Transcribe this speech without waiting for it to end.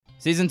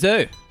Season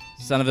 2,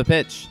 Son of a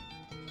Pitch.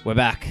 We're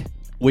back.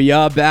 We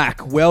are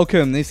back.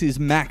 Welcome. This is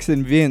Max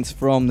and Vince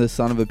from the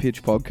Son of a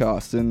Pitch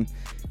podcast, and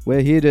we're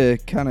here to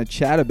kind of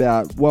chat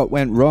about what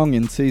went wrong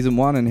in Season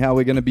 1 and how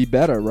we're going to be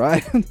better,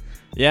 right?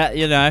 Yeah,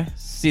 you know,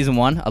 Season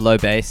 1, a low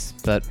base,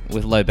 but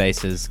with low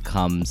bases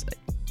comes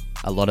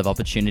a lot of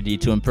opportunity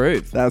to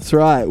improve. That's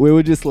right. We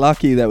were just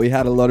lucky that we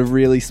had a lot of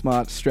really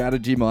smart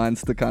strategy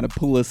minds to kind of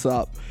pull us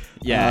up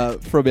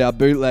from our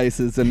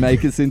bootlaces and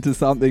make us into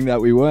something that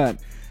we weren't.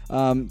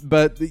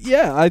 But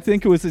yeah, I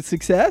think it was a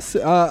success.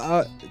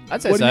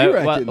 I'd say what so. Do you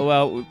reckon?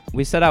 Well,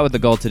 we set out with the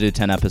goal to do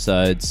 10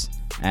 episodes,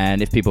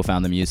 and if people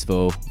found them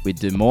useful, we'd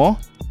do more.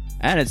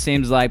 And it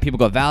seems like people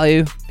got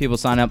value. People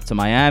sign up to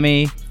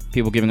Miami.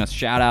 People giving us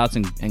shout outs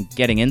and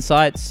getting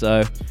insights.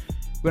 So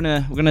we're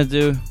gonna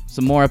do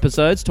some more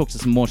episodes, talk to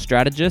some more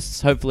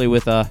strategists, hopefully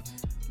with a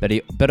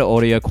better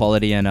audio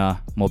quality and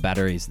more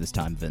batteries this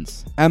time,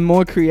 Vince. And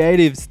more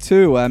creatives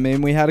too. I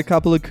mean, we had a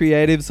couple of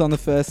creatives on the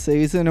first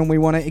season, and we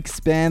want to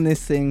expand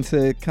this thing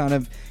to kind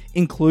of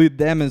include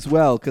them as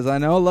well, because I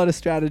know a lot of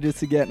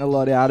strategists are getting a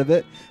lot out of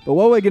it. But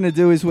what we're going to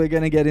do is we're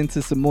going to get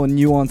into some more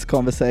nuanced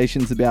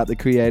conversations about the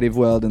creative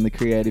world and the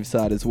creative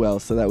side as well,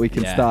 so that we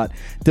can start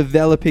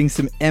developing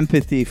some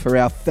empathy for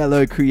our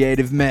fellow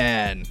creative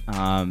man.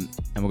 And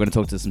we're going to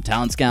talk to some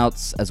talent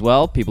scouts as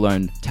well. People who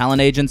own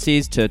talent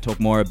agencies, to talk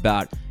more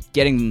about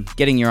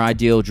getting your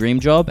ideal dream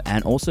job,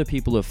 and also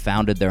people who have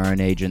founded their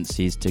own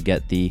agencies to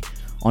get the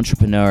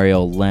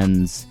entrepreneurial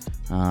lens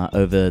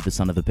over the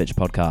Son of a Pitch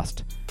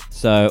podcast.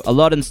 So a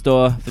lot in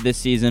store for this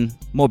season.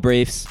 More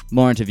briefs,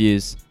 more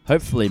interviews,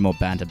 hopefully more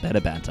banter, better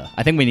banter.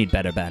 I think we need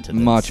better banter.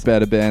 Much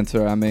better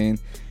banter. I mean,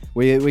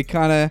 we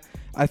kind of,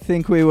 I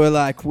think we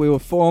were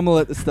formal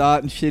at the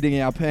start and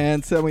shitting our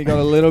pants, and we got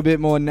a little bit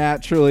more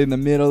natural in the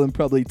middle and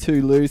probably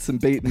too loose and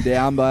beaten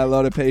down by a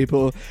lot of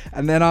people.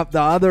 And then up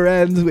the other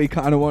end, we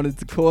kind of wanted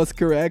to course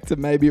correct,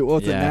 and maybe it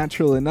wasn't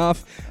natural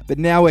enough. But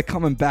now we're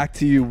coming back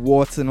to you,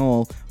 warts and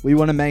all. We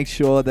want to make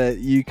sure that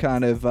you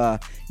kind of,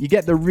 you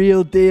get the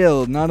real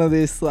deal. None of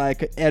this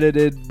like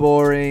edited,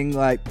 boring,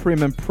 like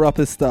prim and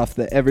proper stuff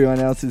that everyone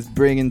else is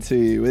bringing to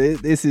you.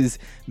 This is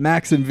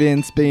Max and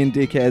Vince being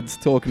dickheads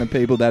talking to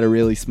people that are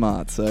really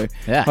smart. So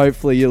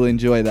hopefully you'll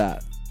enjoy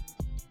that.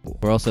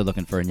 We're also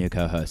looking for a new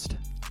co-host.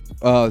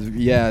 Oh,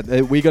 yeah.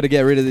 We got to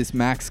get rid of this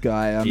Max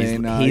guy.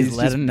 He's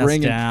letting us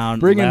down.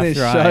 Bringing left, this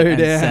right, show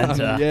down.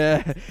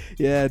 Center.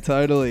 Yeah,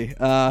 totally.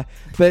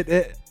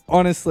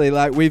 Honestly,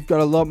 like, we've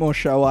got a lot more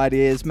show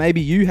ideas. Maybe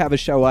you have a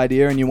show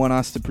idea and you want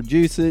us to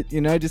produce it.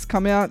 You know, just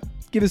come out,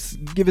 give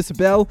us a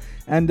bell,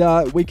 and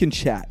we can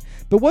chat.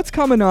 But what's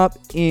coming up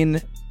in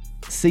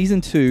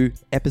Season 2,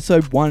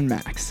 Episode 1,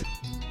 Max?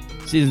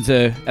 Season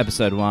 2,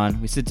 Episode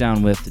 1. We sit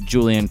down with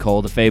Julian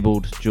Cole, the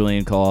fabled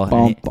Julian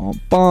Cole.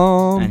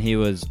 And he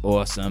was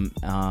awesome.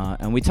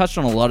 And we touched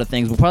on a lot of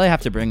things. We'll probably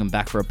have to bring him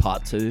back for a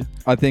part 2.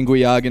 I think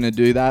we are going to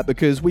do that,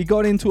 because we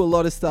got into a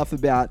lot of stuff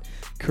about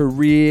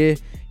career,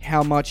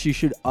 how much you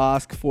should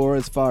ask for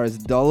as far as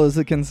dollars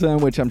are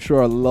concerned, which I'm sure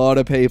a lot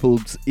of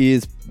people's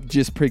ears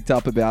just pricked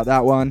up about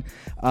that one.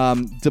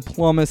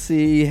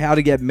 Diplomacy, how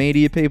to get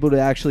media people to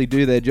actually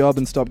do their job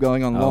and stop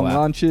going on long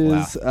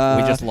lunches. Wow.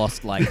 We just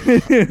lost like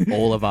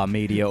all of our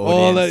media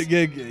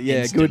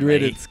audience. Good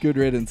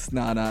riddance.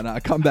 Nah.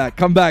 Come back.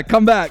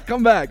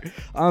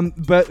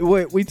 But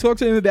we talked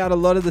to him about a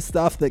lot of the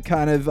stuff that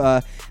kind of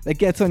that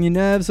gets on your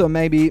nerves, or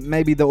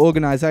maybe the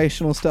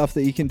organizational stuff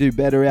that you can do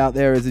better out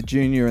there as a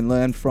junior and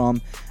learn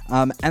from.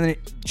 And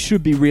it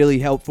should be really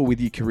helpful with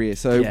your career.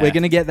 So we're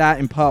going to get that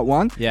in part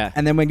 1. Yeah.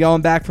 And then we're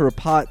going back for a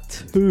part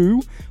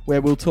 2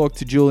 where we'll talk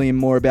to Julian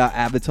more about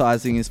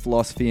advertising, his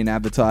philosophy in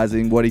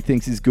advertising, what he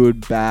thinks is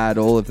good, bad,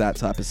 all of that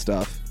type of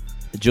stuff.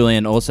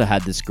 Julian also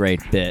had this great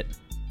bit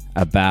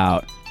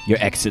about your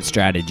exit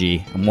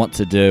strategy and what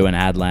to do in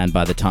ad land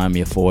by the time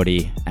you're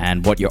 40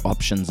 and what your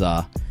options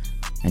are.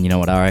 And you know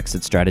what our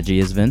exit strategy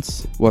is,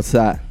 Vince? What's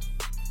that?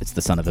 It's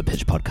the Son of a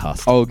Pitch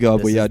podcast. Oh,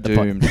 God, we are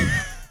doomed.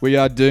 We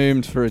are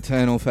doomed for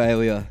eternal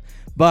failure.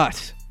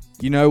 But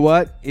you know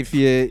what? If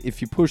you're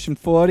pushing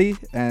 40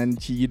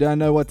 and you don't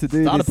know what to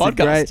do,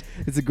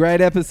 it's a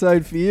great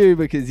episode for you,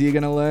 because you're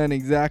going to learn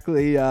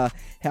exactly how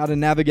to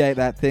navigate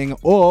that thing,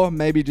 or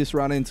maybe just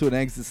run into an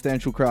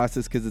existential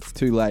crisis because it's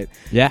too late.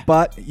 Yeah.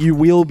 But you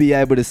will be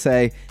able to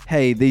say,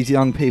 hey, these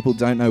young people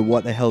don't know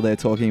what the hell they're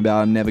talking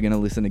about. I'm never going to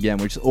listen again,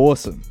 which is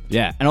awesome.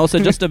 Yeah. And also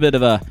just a bit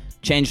of a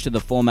change to the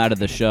format of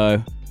the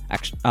show.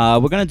 We're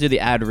going to do the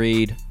ad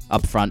read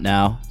up front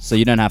now, so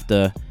you don't have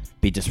to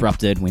be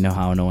disrupted. We know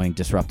how annoying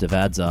disruptive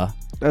ads are.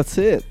 That's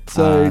it.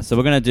 So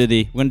we're going to do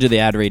the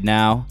ad read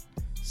now.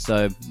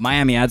 So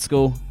Miami Ad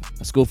School,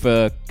 a school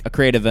for a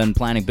creative and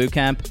planning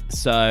bootcamp.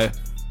 So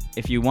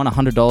if you want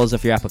 $100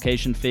 off your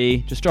application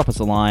fee, just drop us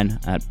a line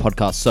at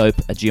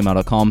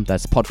podcastsoap@gmail.com.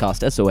 That's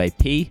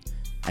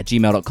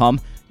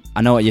podcastsoap@gmail.com.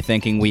 I know what you're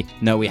thinking. We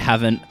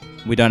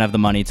don't have the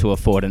money to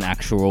afford an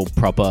actual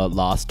proper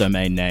last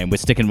domain name. We're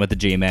sticking with the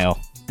Gmail.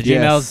 The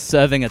Yes. Gmail's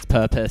serving its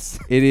purpose.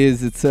 It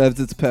is. It serves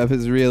its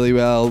purpose really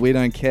well. We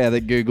don't care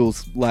that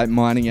Google's like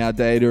mining our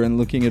data and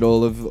looking at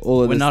all of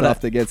the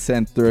stuff that gets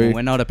sent through.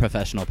 We're not a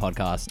professional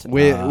podcast.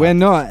 We're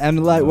not.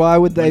 And like, why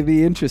would they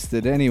be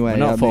interested anyway? We're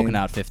not forking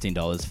out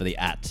 $15 for the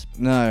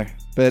No,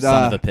 but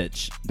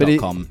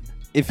sonofapitch.com.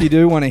 If you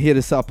do want to hit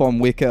us up on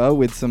Wicker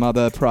with some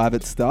other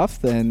private stuff,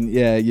 then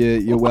yeah,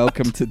 you're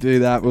welcome to do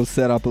that. We'll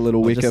set up a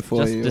little Wicker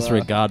for you.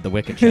 Disregard the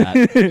Wicker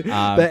chat.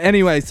 But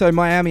anyway, so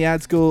Miami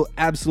Ad School,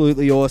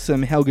 absolutely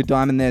awesome. Helga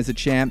Diamond there's a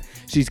champ.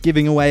 She's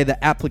giving away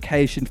the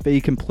application fee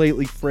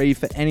completely free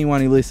for anyone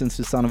who listens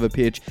to Son of a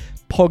Pitch.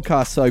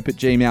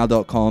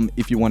 Podcastsoap@gmail.com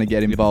if you want to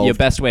get involved. Your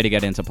best way to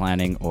get into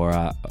planning or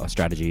a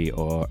strategy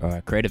or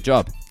a creative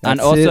job. That's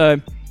and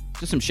also,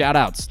 just some shout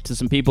outs to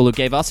some people who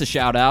gave us a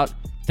shout out.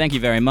 Thank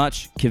you very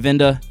much.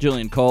 Kivinda,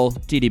 Julian Cole,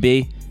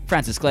 TDB,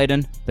 Francis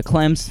Clayton, The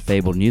Clems,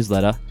 Fabled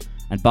Newsletter,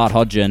 and Bart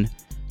Hodgin.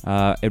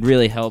 It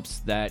really helps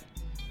that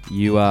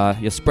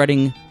you're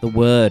spreading the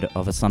word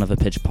of a Son of a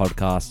Pitch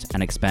podcast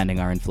and expanding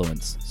our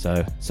influence.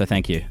 So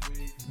thank you.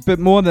 But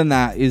more than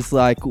that is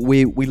like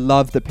we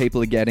love that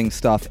people are getting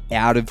stuff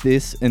out of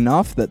this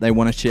enough that they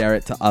want to share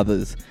it to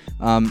others.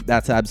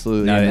 That's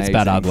absolutely amazing. It's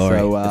about our glory.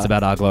 It's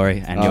about our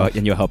glory,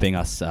 and you're helping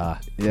us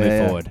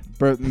move forward.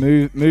 Bro,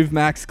 move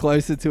Max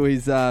closer to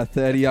his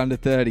 30 under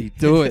 30.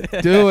 Do it.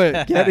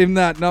 Get him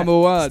that number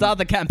one. Start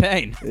the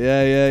campaign.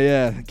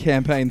 Yeah.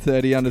 Campaign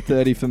 30 under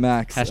 30 for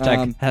Max.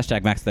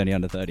 Hashtag Max 30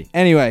 under 30.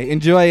 Anyway,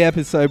 enjoy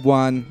episode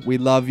 1. We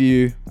love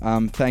you.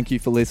 Thank you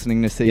for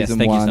listening to season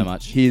 1. Thank you so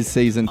much. Here's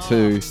season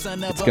 2. It's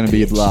going to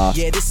be a blast.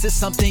 Yeah, this is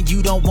something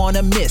you don't want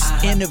to miss.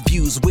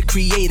 Interviews with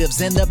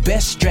creatives and the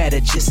best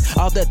strategists.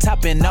 All the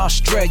top in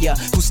Australia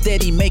who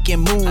steady making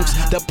moves.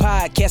 The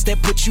podcast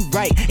that puts you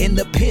right in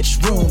the pitch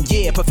room.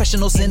 Yeah,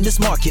 professionals in this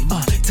market.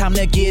 Time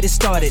to get it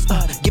started.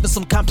 Given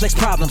some complex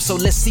problems, so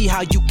let's see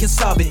how you can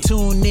solve it.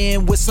 Tune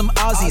in with some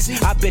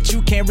Aussies. I bet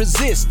you can't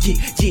resist.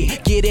 Yeah,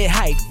 get it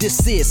hype.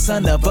 This is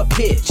Son of a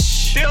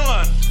Pitch.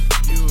 Dylan,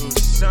 you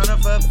son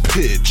of a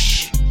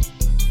pitch.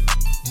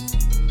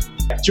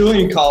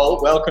 Julian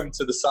Cole, welcome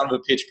to the Son of a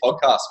Pitch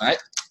podcast, mate.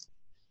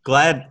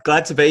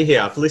 Glad to be here.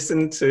 I've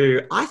listened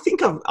to. I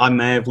think I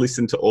may have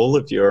listened to all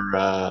of your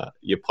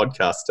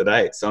podcasts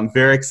today, so I'm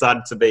very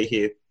excited to be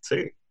here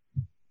too.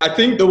 I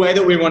think the way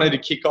that we wanted to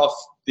kick off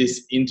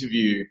this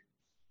interview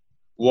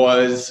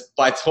was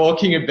by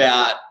talking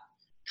about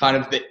kind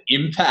of the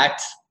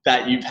impact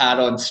that you've had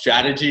on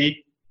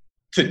strategy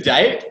to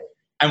date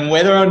and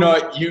whether or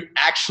not you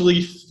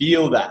actually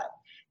feel that.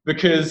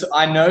 Because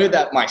I know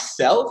that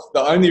myself,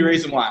 the only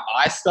reason why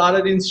I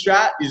started in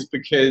Strat is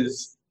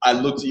because I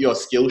looked at your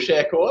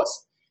Skillshare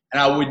course and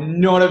I would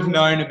not have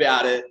known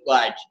about it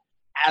like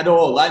at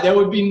all. Like there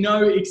would be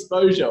no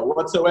exposure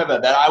whatsoever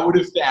that I would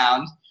have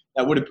found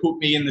that would have put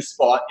me in the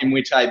spot in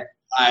which I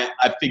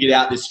figured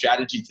out this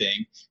strategy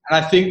thing.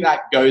 And I think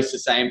that goes the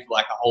same for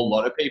like a whole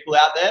lot of people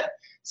out there.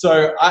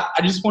 So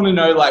I just want to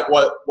know like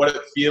what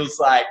it feels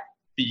like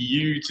for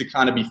you to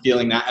kind of be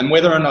feeling that and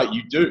whether or not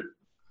you do.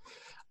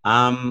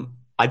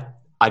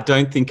 I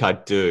don't think I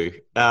do.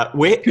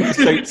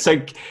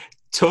 So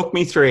talk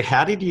me through,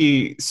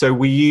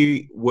 were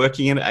you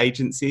working in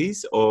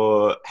agencies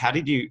or how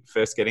did you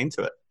first get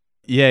into it?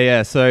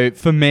 Yeah. So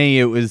for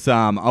me, it was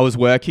I was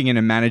working in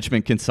a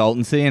management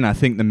consultancy, and I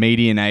think the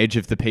median age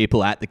of the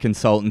people at the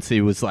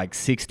consultancy was like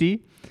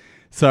 60.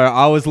 So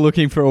I was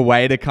looking for a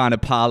way to kind of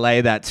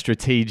parlay that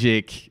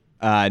strategic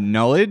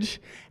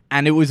knowledge.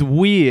 And it was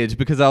weird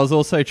because I was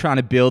also trying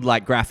to build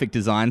like graphic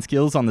design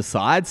skills on the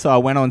side. So I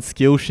went on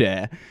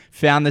Skillshare,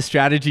 found the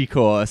strategy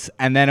course,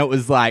 and then it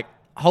was like,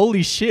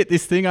 holy shit,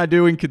 this thing I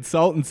do in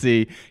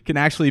consultancy can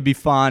actually be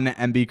fun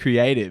and be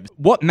creative.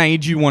 What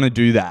made you want to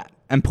do that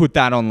and put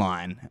that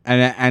online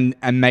and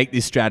make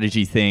this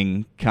strategy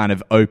thing kind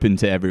of open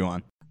to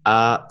everyone?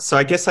 So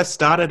I guess I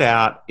started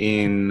out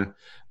in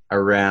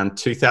around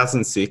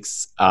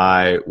 2006.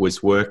 I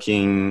was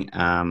working...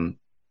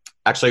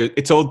 Actually,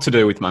 it's all to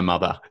do with my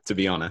mother, to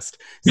be honest.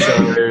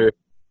 So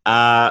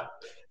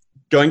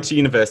going to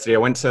university, I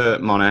went to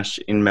Monash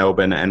in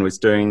Melbourne and was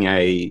doing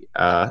a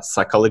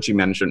psychology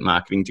management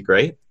marketing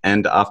degree.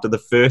 And after the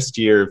first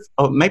year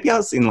maybe I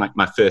was in like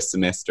my first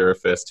semester or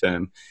first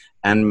term,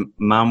 and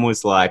mum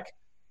was like,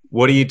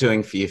 what are you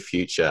doing for your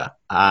future?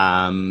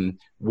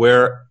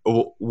 Where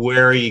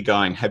are you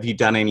going? Have you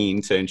done any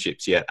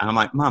internships yet? And I'm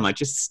like, Mum, I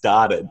just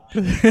started.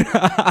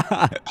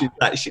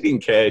 She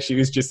didn't care. She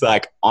was just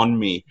like on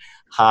me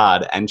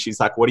hard. And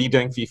she's like, what are you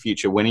doing for your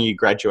future? When are you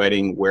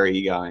graduating? Where are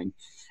you going?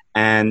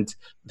 And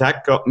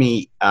that got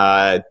me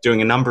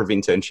doing a number of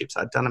internships.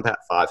 I'd done about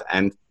 5.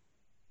 And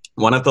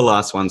one of the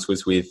last ones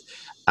was with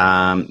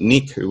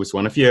Nick, who was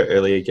one of your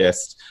earlier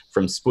guests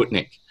from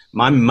Sputnik.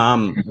 My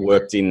mum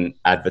worked in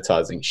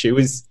advertising. She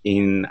was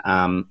in,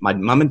 my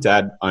mum and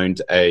dad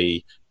owned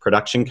a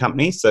production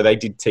company. So they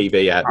did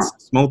TV ads,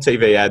 small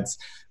TV ads.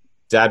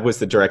 Dad was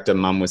the director,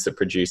 mum was the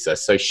producer.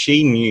 So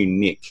she knew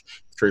Nick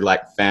through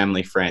like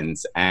family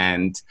friends.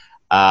 And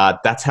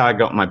that's how I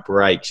got my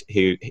break.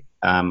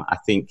 I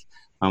think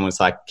mum was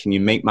like, can you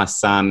meet my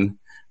son?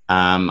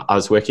 I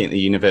was working at the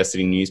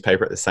university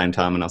newspaper at the same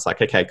time, and I was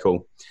like, okay,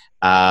 cool.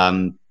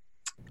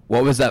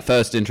 What was that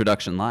first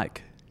introduction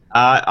like?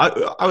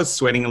 I was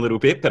sweating a little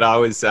bit, but I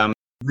was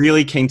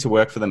really keen to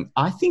work for them.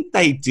 I think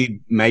they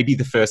did maybe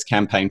the first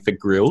campaign for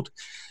grilled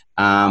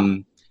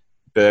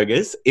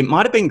burgers. It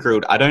might have been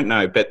grilled, I don't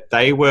know, but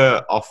they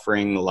were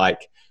offering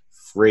like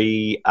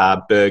free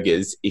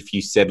burgers if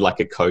you said like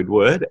a code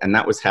word, and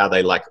that was how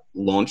they like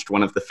launched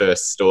one of the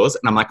first stores.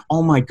 And I'm like,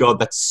 oh my god,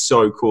 that's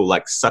so cool,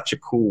 like such a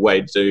cool way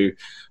to do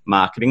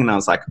marketing. And I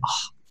was like,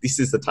 oh, this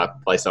is the type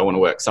of place I want to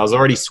work. So I was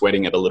already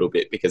sweating it a little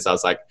bit because I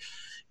was like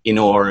in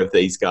awe of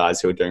these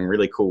guys who are doing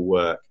really cool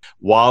work.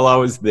 While I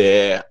was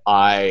there,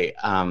 I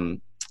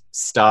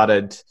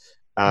started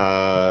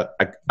I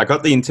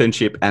got the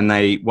internship, and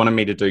they wanted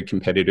me to do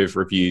competitive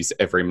reviews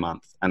every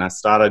month. And I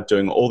started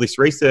doing all this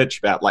research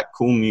about like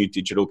cool new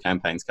digital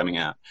campaigns coming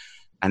out.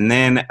 And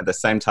then at the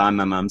same time,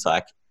 my mum's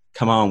like,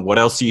 come on, what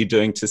else are you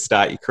doing to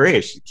start your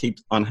career? She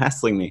keeps on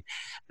hassling me.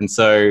 And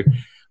so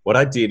what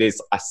I did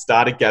is I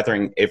started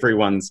gathering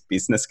everyone's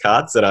business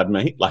cards that I'd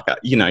meet. Like,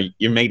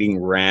 you're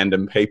meeting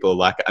random people.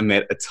 Like I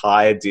met a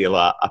tire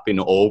dealer up in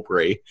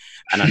Albury,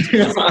 and I took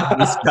his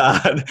business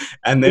card.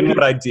 And then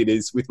what I did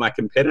is with my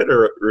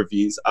competitor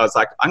reviews, I was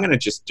like, I'm going to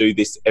just do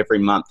this every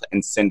month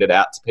and send it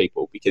out to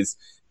people, because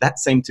that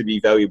seemed to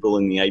be valuable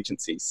in the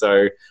agency.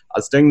 So I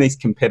was doing these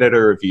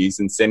competitor reviews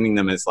and sending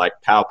them as like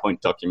PowerPoint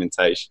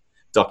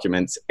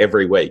documents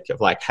every week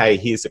of like, hey,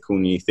 here's a cool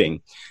new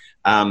thing.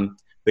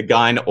 The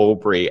guy in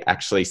Albury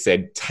actually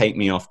said, take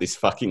me off this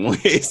fucking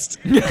list.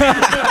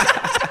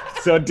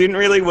 So it didn't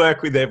really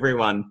work with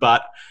everyone,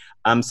 but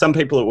some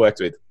people it worked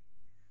with.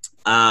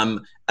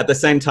 At the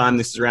same time,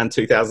 this is around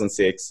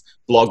 2006,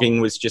 blogging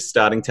was just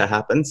starting to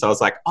happen. So I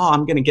was like, oh,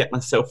 I'm going to get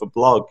myself a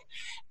blog.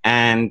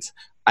 And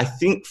I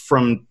think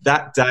from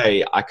that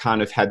day, I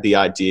kind of had the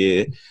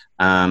idea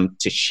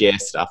to share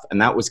stuff. And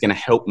that was going to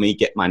help me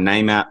get my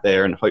name out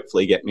there and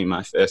hopefully get me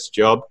my first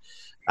job.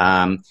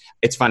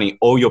 It's funny,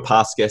 all your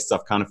past guests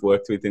I've kind of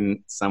worked with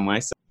in some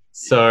way.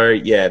 So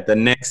yeah, the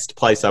next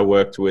place I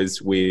worked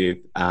was with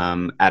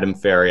Adam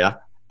Ferrier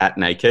at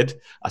Naked.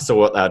 I saw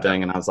what they were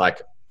doing, and I was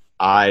like,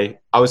 I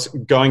was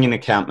going in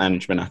account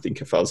management, I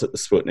think, if I was at the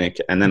Sputnik.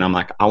 And then I'm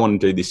like, I want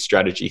to do this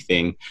strategy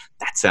thing.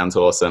 That sounds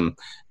awesome.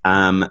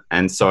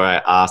 And so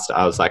I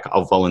was like,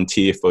 I'll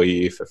volunteer for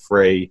you for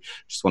free.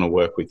 Just want to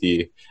work with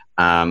you.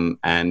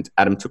 And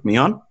Adam took me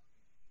on.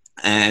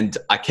 And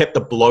I kept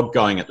the blog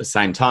going at the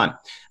same time.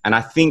 And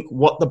I think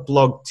what the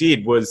blog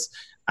did was,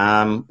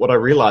 what I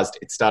realized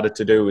it started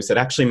to do was it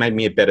actually made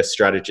me a better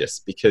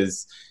strategist,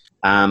 because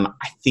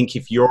I think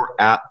if you're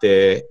out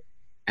there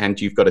and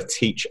you've got to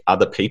teach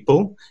other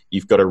people,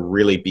 you've got to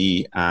really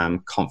be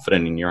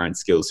confident in your own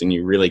skills, and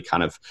you really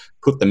kind of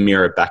put the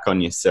mirror back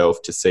on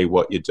yourself to see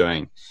what you're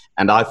doing.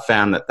 And I've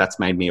found that that's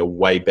made me a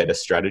way better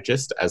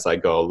strategist as I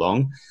go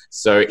along.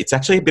 So it's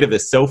actually a bit of a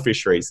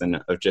selfish reason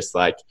of just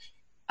like,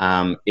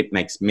 it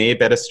makes me a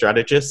better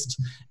strategist.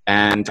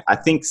 And I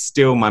think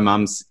still my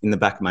mum's in the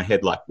back of my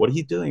head like, what are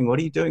you doing? What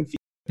are you doing for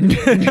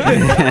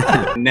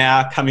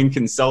Now coming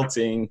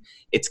consulting,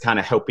 it's kind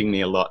of helping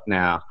me a lot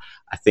now,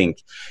 I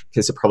think,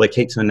 because it probably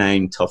keeps my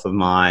name top of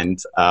mind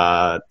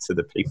to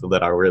the people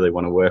that I really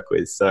want to work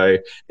with. So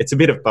it's a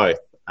bit of both.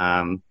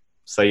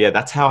 So yeah,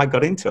 that's how I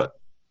got into it.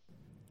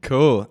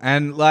 Cool.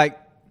 And like,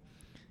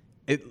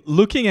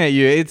 looking at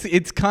you,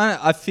 it's kind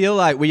of, I feel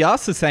like we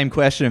asked the same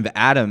question of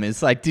Adam.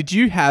 It's like, did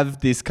you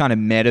have this kind of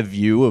meta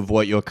view of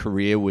what your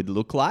career would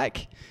look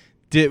like?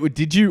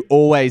 Did you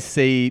always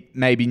see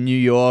maybe New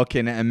York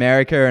and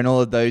America and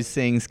all of those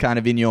things kind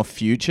of in your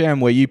future?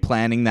 And were you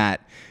planning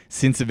that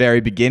since the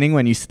very beginning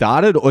when you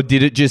started, or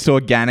did it just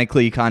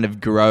organically kind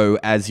of grow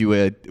as you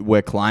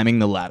were climbing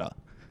the ladder?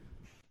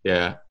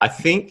 Yeah, I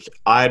think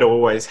I'd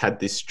always had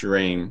this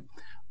dream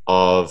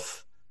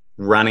of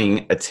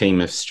running a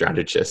team of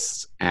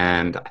strategists.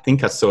 And I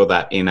think I saw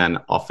that in an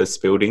office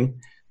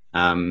building.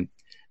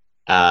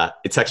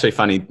 It's actually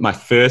funny. My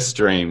first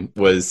dream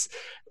was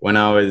when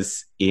I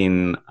was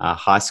in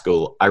high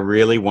school. I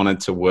really wanted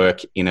to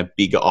work in a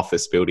bigger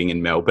office building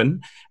in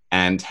Melbourne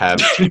and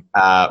have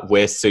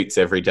wear suits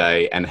every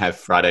day and have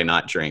Friday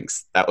night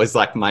drinks. That was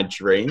like my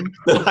dream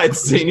that I'd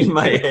seen in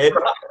my head.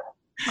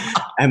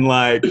 And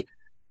like,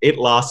 it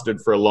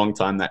lasted for a long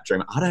time, that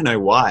dream. I don't know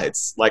why.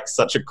 It's like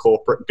such a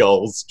corporate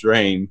goals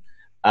dream.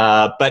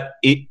 But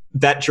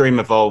that dream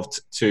evolved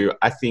to,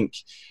 I think,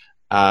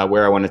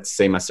 where I wanted to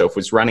see myself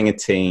was running a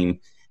team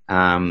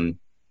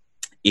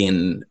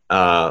in,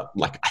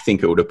 like, I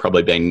think it would have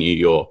probably been New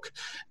York,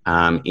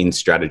 in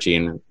strategy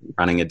and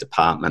running a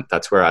department.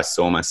 That's where I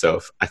saw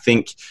myself. I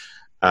think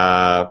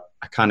I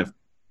kind of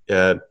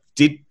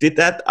did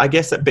that, I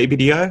guess, at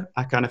BBDO.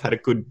 I kind of had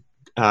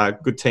a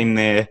good team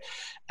there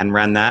and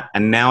ran that.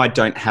 And now I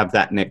don't have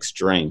that next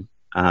dream.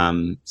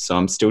 So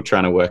I'm still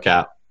trying to work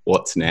out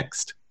what's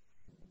next.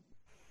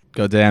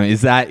 God damn,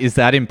 is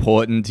that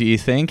important, do you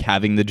think,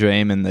 having the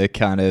dream and the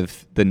kind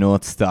of the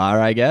North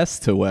Star, I guess,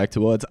 to work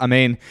towards? I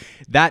mean,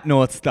 that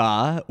North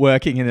Star,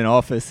 working in an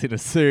office in a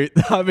suit,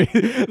 I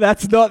mean,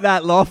 that's not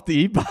that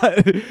lofty,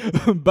 but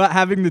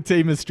having the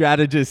team of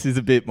strategists is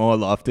a bit more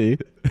lofty.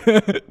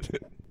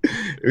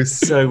 It was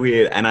so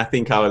weird. And I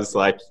think I was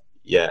like,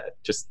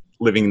 just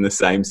living in the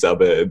same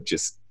suburb,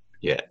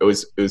 it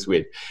was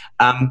weird.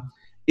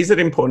 Is it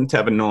important to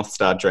have a North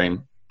Star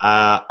dream?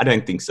 I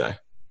don't think so.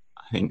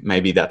 I think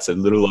maybe that's a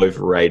little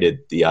overrated,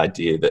 the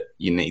idea that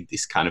you need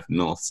this kind of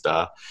North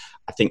Star.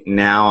 I think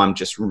now I'm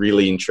just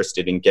really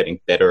interested in getting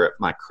better at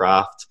my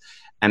craft.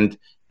 And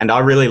I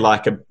really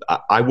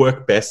I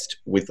work best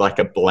with like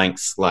a blank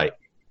slate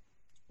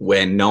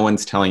where no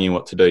one's telling you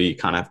what to do. You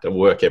kind of have to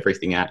work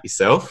everything out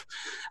yourself.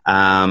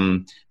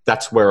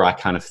 That's where I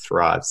kind of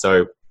thrive.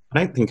 So I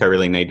don't think I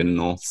really need a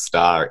North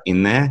Star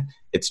in there.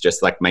 It's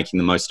just like making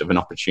the most of an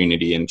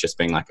opportunity and just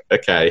being like,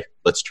 okay,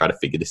 let's try to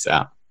figure this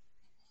out.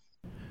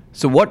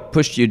 So what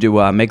pushed you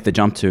to make the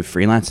jump to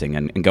freelancing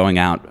and going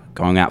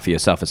out for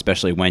yourself,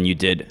 especially when you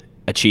did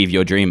achieve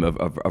your dream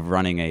of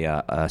running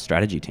a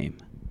strategy team?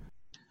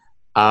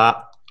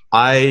 I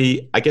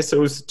guess it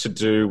was to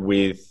do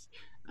with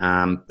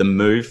the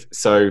move.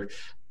 So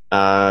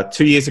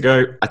 2 years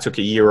ago, I took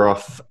a year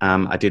off.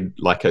 I did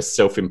like a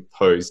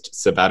self-imposed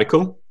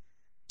sabbatical.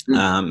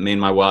 Me and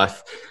my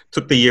wife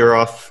took the year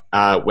off,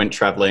 went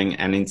traveling,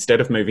 and instead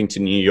of moving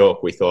to New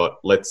York, we thought,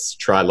 let's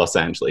try Los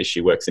Angeles.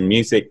 She works in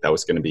music. That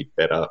was going to be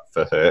better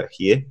for her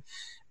here.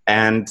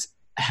 And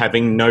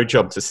having no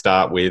job to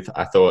start with,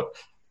 I thought,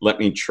 let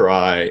me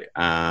try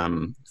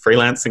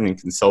freelancing and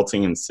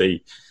consulting and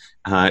see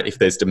if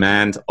there's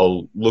demand.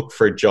 I'll look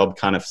for a job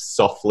kind of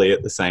softly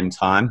at the same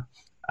time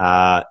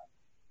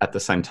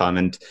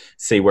and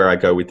see where I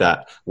go with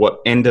that. What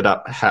ended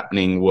up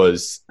happening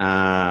was,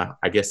 I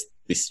guess,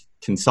 this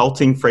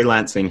consulting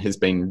freelancing has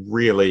been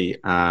really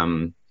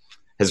kind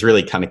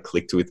of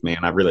clicked with me,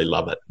 and I really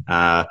love it.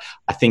 I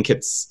think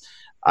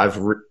I've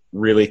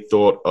really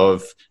thought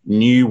of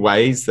new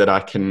ways that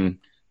I can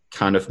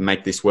kind of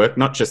make this work,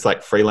 not just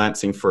like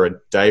freelancing for a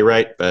day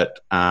rate,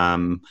 but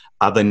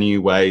other new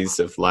ways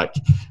of like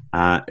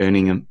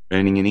earning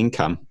an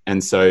income.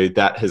 And so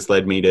that has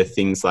led me to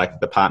things like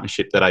the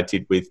partnership that I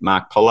did with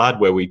Mark Pollard,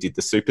 where we did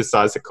the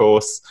Supersizer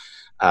course.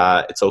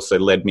 It's also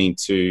led me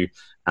to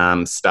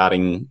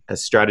starting a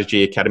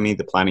strategy academy,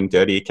 the Planning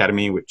Dirty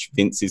Academy, which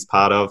Vince is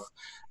part of,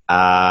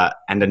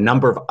 and a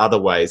number of other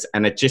ways.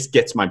 And it just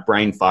gets my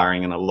brain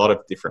firing in a lot of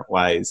different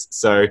ways.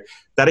 So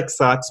that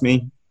excites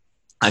me.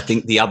 I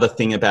think the other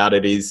thing about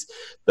it is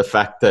the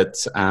fact that,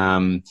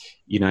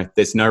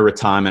 there's no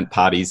retirement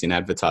parties in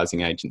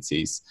advertising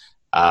agencies.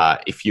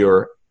 If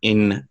you're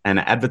in an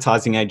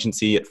advertising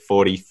agency at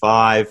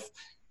 45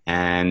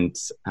 and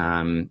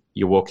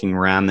you're walking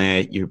around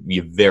there,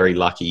 you're very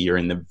lucky. You're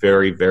in the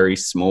very, very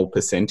small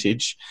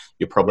percentage.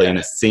 You're probably in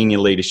a senior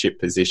leadership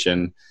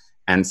position.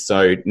 And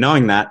so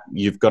knowing that,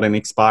 you've got an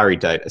expiry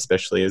date,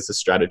 especially as a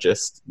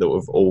strategist, that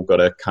we've all got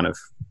to kind of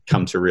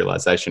come to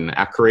realization.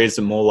 Our careers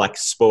are more like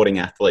sporting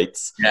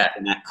athletes,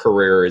 and that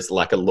career is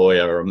like a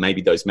lawyer or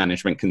maybe those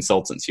management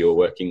consultants you were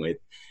working with.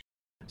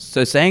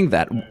 So saying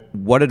that,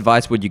 what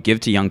advice would you give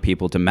to young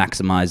people to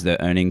maximize their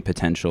earning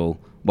potential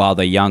while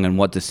they're young, and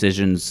what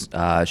decisions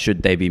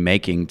should they be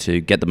making to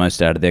get the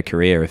most out of their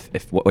career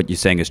if what you're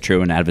saying is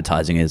true and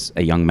advertising is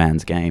a young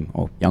man's game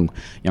or young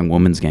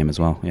woman's game as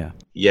well?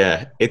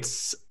 Yeah,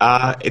 it's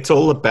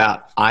all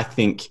about, I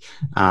think,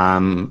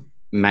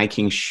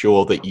 making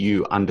sure that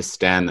you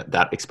understand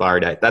that expiry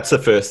date. That's the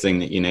first thing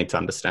that you need to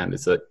understand,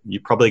 is that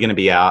you're probably going to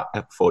be out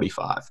at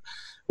 45.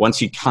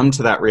 Once you come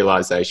to that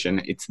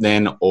realization, it's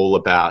then all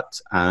about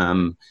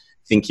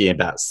thinking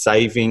about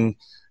saving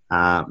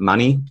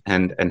money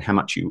and how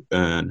much you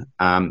earn.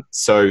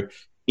 So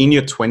in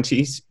your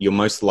 20s, you're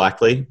most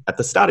likely, at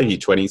the start of your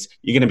 20s,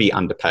 you're going to be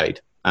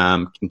underpaid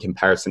in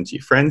comparison to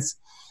your friends.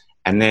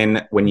 And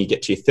then when you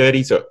get to your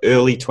 30s or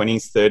early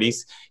 20s,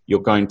 30s,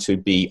 you're going to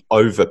be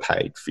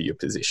overpaid for your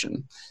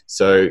position.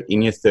 So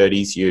in your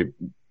 30s,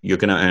 you're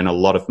going to earn a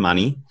lot of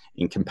money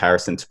in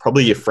comparison to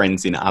probably your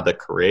friends in other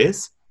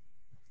careers.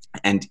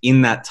 And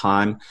in that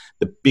time,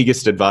 the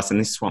biggest advice, and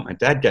this is what my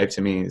dad gave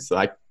to me, is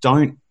like,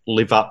 don't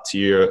live up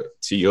to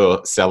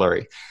your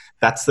salary.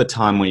 That's the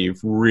time where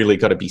you've really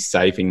got to be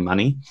saving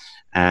money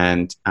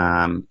and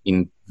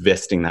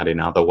investing that in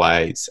other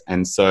ways.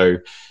 And so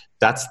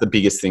that's the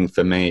biggest thing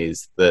for me,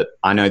 is that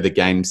I know the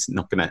game's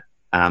not going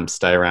to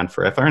stay around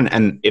forever.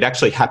 And it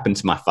actually happened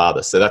to my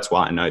father. So that's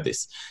why I know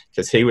this,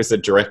 because he was a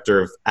director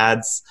of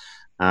ads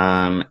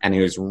and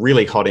he was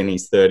really hot in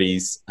his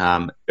 30s,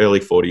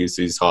 early 40s,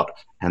 he was hot,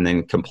 and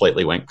then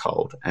completely went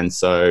cold. And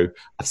so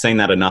I've seen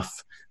that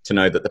enough to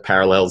know that the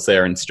parallels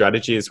there in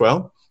strategy as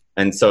well.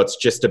 And so it's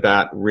just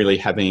about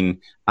really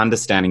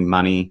understanding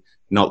money,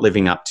 not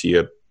living up to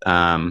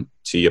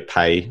your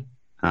pay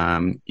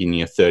in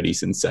your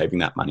 30s and saving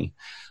that money.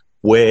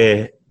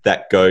 Where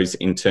that goes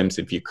in terms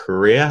of your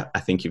career, I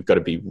think you've got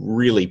to be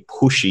really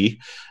pushy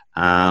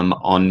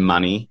on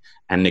money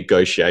and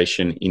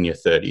negotiation in your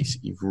 30s.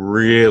 You've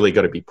really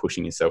got to be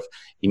pushing yourself.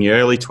 In your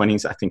early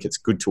 20s, I think it's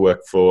good to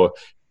work for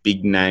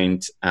big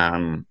named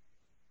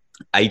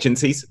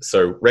agencies,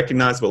 so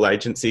recognizable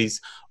agencies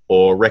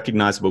or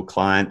recognizable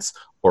clients,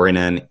 or in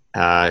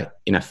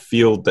a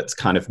field that's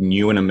kind of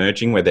new and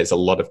emerging where there's a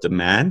lot of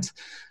demand.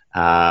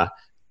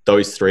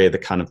 Those three are the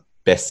kind of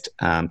best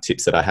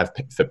tips that I have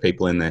for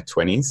people in their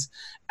 20s.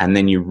 And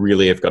then you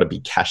really have got to be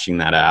cashing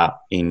that out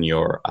in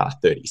your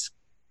 30s.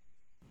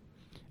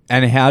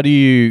 And how do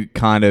you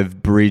kind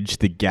of bridge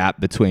the gap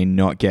between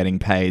not getting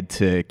paid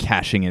to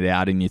cashing it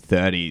out in your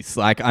 30s?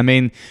 Like, I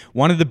mean,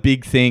 one of the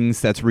big things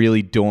that's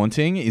really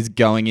daunting is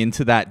going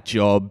into that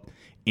job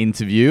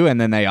interview and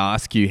then they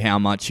ask you how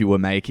much you were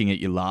making at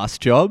your last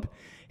job.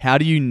 How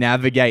do you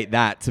navigate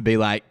that to be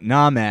like,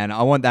 nah, man,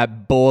 I want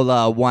that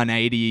baller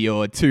 180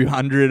 or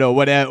 200 or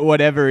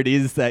whatever it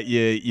is that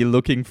you're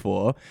looking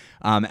for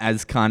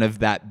as kind of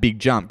that big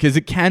jump? Because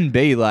it can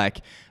be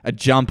like a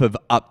jump of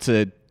up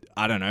to,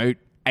 I don't know,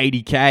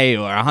 80K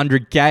or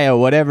 100K or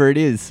whatever it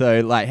is. So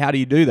like, how do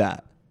you do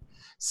that?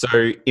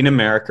 So in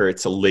America,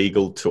 it's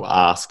illegal to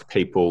ask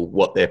people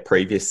what their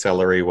previous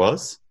salary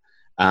was.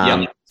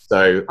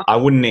 So I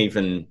wouldn't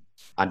even,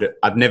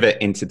 I've never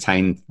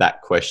entertained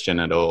that question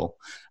at all.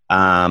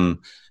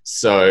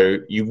 So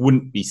you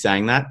wouldn't be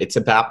saying that. It's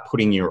about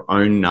putting your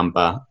own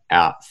number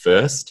out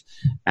first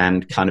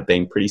and kind of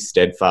being pretty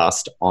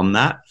steadfast on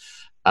that.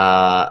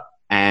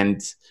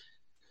 And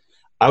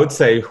I would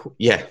say,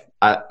 yeah,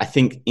 I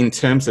think in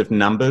terms of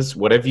numbers,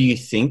 whatever you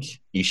think,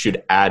 you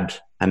should add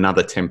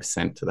another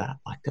 10% to that,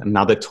 like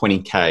another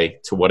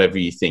 20K to whatever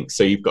you think.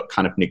 So you've got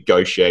kind of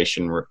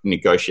negotiating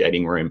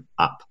room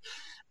up.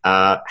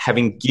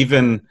 Having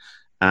given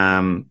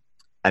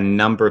a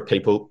number of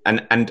people,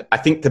 and I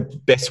think the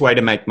best way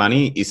to make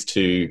money is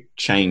to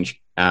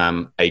change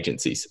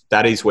agencies.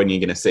 That is when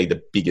you're going to see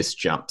the biggest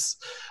jumps.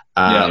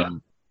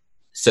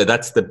 So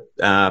that's the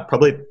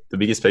probably the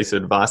biggest piece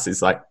of advice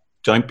is like,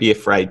 don't be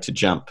afraid to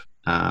jump.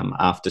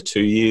 After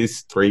 2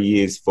 years, 3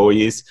 years, 4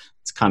 years,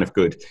 it's kind of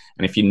good.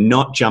 And if you're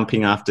not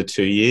jumping after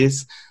 2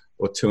 years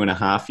or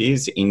 2.5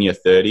 years in your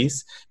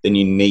 30s, then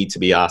you need to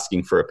be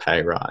asking for a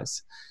pay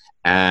rise.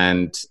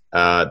 And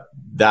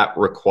that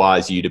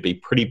requires you to be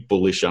pretty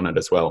bullish on it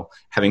as well.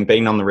 Having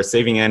been on the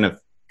receiving end of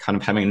kind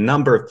of having a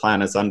number of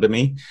planners under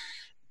me,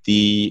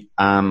 the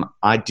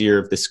idea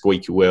of the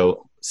squeaky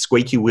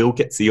wheel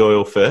gets the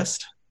oil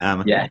first.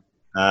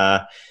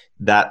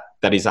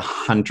 That is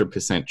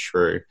 100%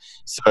 true.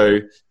 So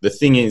the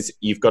thing is,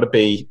 you've got to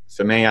be,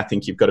 for me, I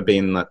think you've got to be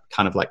in the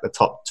kind of like the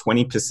top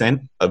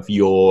 20% of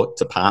your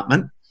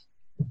department.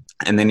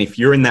 And then if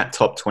you're in that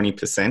top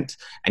 20%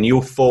 and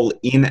you'll fall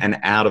in and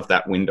out of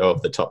that window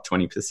of the top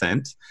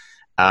 20%,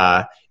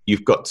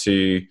 you've got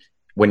to,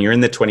 when you're in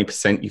the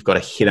 20%, you've got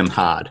to hit them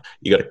hard.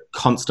 You've got to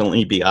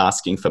constantly be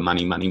asking for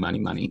money,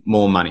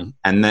 more money.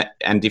 And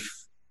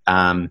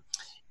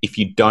if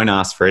you don't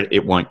ask for it,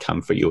 it won't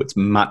come for you. It's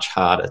much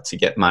harder to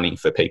get money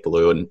for people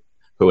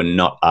who are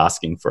not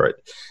asking for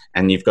it.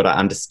 And you've got to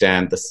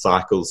understand the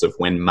cycles of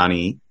when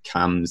money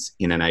comes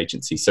in an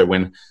agency. So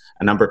when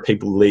a number of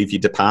people leave your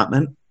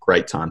department,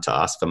 great time to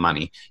ask for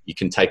money. You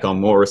can take on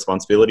more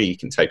responsibility. You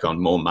can take on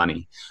more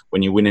money.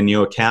 When you win a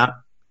new account,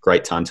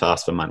 great time to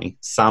ask for money.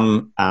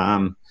 Some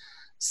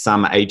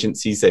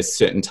agencies, there's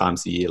certain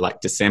times of the year,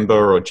 like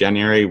December or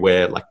January,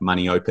 where like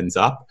money opens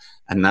up.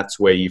 And that's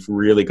where you've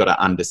really got to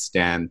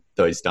understand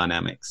those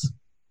dynamics.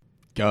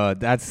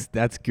 God,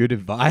 that's good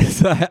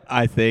advice,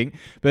 I think.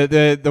 But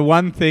the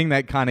one thing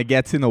that kind of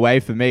gets in the way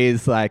for me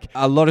is like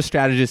a lot of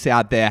strategists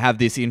out there have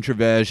this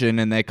introversion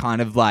and they're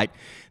kind of like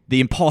the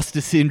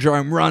imposter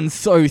syndrome runs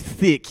so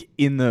thick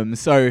in them.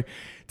 So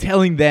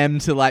telling them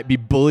to like be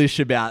bullish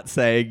about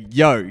saying,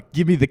 yo,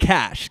 give me the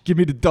cash, give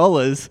me the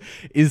dollars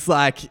is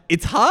like,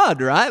 it's hard,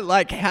 right?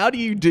 Like how do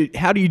you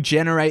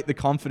generate the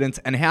confidence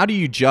and how do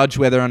you judge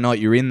whether or not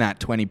you're in that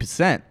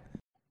 20%?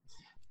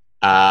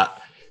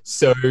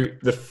 So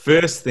the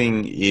first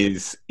thing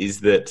is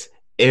that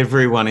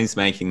everyone is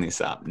making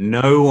this up.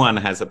 No one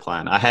has a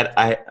plan. I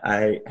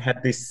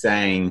had this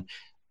saying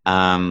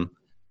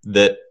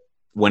that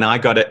when I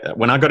got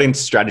into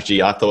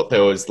strategy, I thought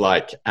there was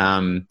like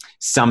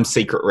some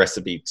secret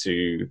recipe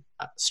to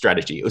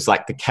strategy. It was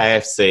like the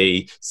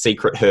KFC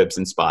secret herbs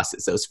and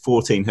spices. There was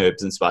 14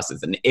 herbs and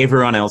spices, and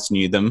everyone else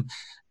knew them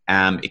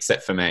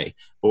except for me.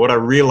 But what I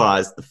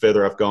realized the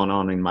further I've gone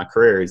on in my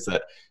career is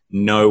that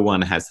no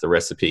one has the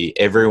recipe.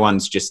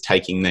 Everyone's just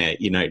taking their,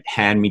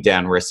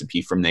 hand-me-down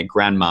recipe from their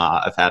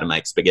grandma of how to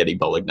make spaghetti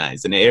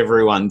bolognese, and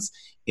everyone's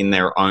in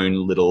their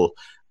own little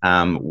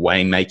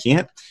way making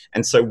it.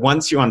 And so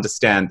once you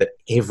understand that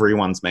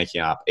everyone's making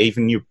up,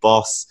 even your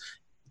boss,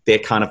 they're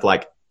kind of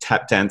like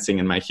tap dancing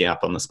and making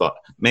up on the spot.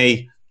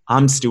 Me,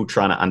 I'm still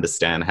trying to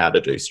understand how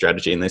to do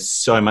strategy, and there's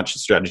so much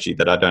strategy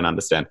that I don't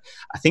understand.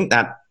 I think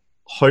that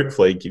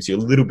hopefully gives you a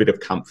little bit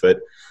of comfort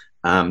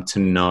to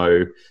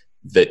know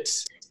that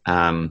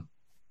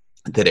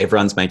that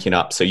everyone's making it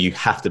up, so you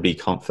have to be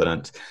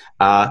confident.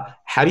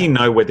 How do you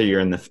know whether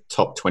you're in the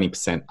top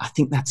 20%? I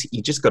think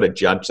you just got to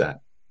judge that.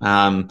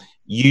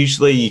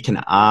 Usually you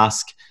can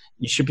ask,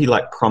 you should be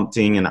like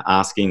prompting and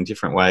asking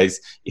different ways.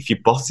 If your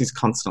boss is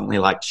constantly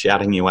like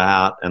shouting you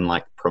out and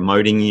like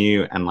promoting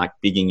you and like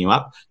bigging you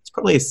up, it's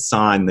probably a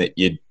sign that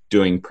you're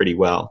doing pretty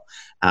well.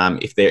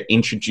 If they're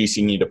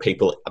introducing you to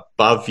people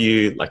above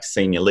you, like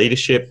senior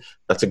leadership,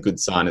 that's a good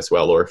sign as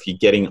well. Or if you're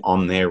getting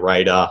on their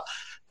radar,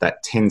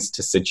 that tends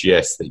to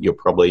suggest that you're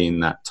probably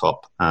in that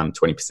top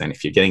 20%.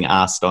 If you're getting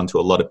asked onto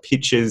a lot of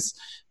pitches,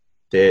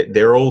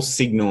 they're all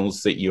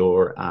signals that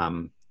you're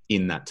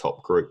in that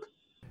top group.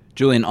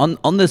 Julian,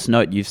 on this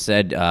note, you've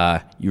said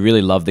you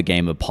really love the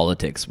game of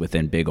politics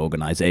within big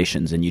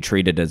organizations, and you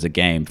treat it as a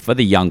game for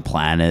the young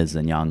planners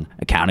and young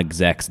account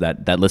execs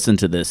that listen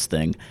to this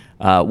thing.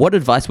 What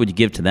advice would you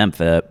give to them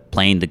for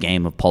playing the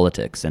game of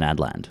politics in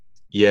Adland?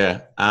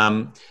 Yeah.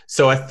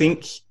 So I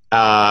think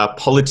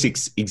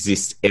politics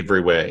exists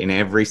everywhere, in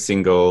every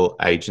single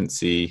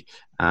agency.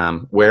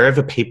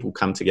 Wherever people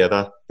come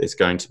together, there's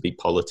going to be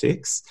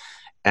politics.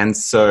 And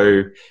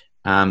so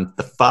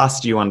the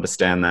faster you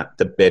understand that,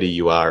 the better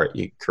you are at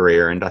your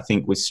career. And I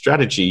think with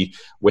strategy,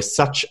 we're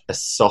such a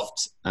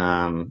soft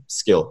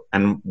skill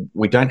and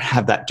we don't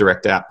have that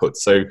direct output.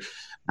 So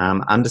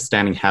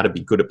understanding how to be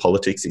good at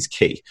politics is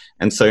key.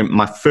 And so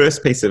my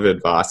first piece of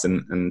advice,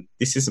 and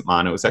this isn't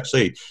mine, it was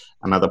actually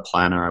another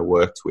planner I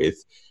worked with,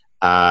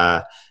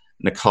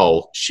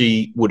 Nicole.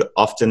 She would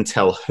often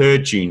tell her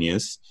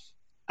juniors,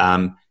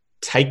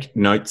 take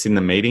notes in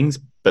the meetings,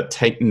 but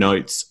take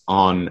notes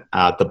on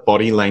the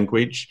body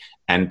language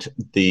and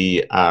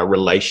the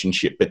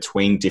relationship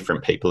between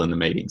different people in the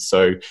meeting.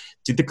 So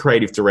did the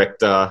creative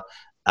director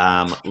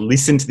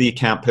listen to the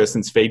account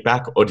person's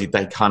feedback, or did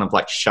they kind of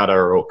like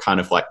shudder or kind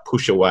of like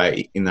push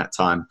away in that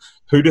time?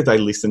 Who did they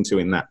listen to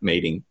in that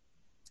meeting?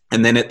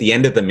 And then at the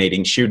end of the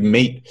meeting, she would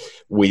meet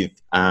with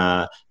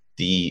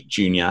the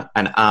junior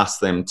and ask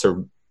them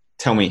to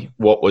tell me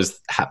what was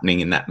happening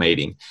in that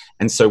meeting.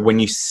 And so when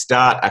you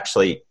start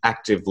actually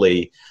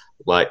actively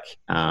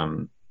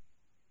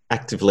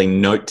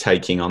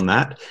note-taking on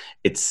that,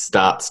 it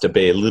starts to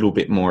be a little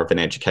bit more of an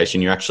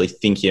education. You're actually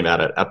thinking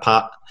about it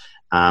apart,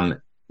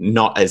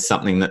 not as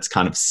something that's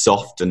kind of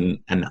soft and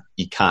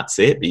you can't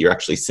see it, but you're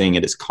actually seeing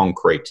it as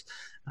concrete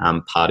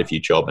part of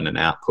your job and an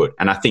output.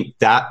 And I think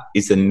that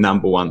is the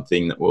number one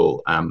thing that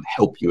will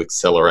help you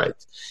accelerate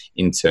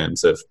in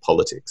terms of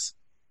politics.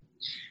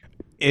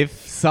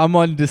 If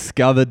someone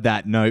discovered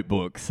that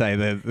notebook, say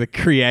the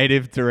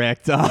creative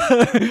director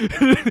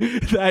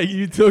that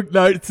you took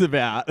notes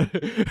about,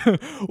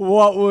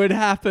 what would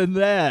happen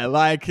there?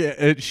 Like,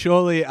 it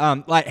surely,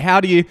 like,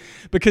 how do you,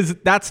 because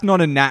that's not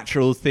a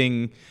natural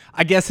thing.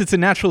 I guess it's a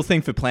natural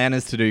thing for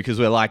planners to do because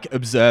we're like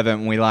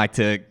observant and we like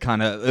to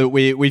kind of,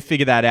 we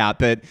figure that out.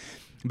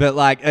 But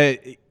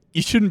like,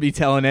 you shouldn't be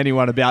telling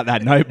anyone about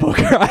that notebook,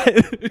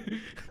 right?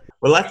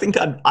 Well, I think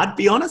I'd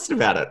be honest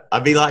about it.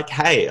 I'd be like,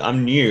 hey,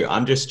 I'm new.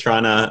 I'm just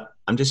trying to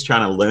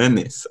learn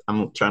this.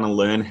 I'm trying to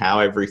learn how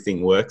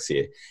everything works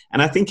here.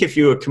 And I think if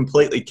you were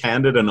completely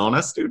candid and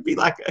honest, it would be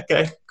like,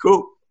 okay,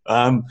 cool.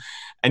 And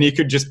you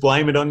could just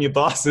blame it on your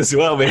boss as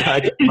well. Be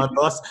like, my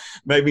boss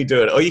made me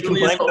do it. Or you can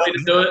blame it on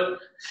to do it.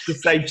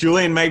 Just say,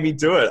 Julian made me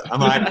do it. I'm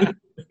like,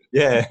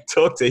 yeah,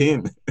 talk to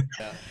him.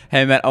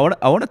 Hey, Matt, I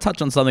want to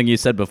touch on something you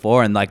said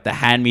before and like the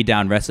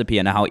hand-me-down recipe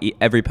and how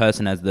every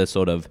person has their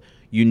sort of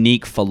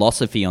unique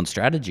philosophy on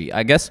strategy.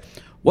 I guess,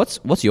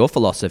 what's your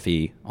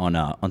philosophy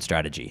on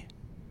strategy?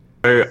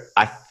 So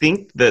I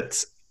think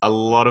that a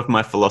lot of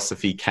my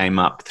philosophy came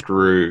up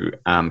through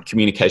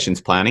communications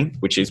planning,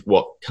 which is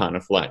what kind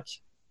of like,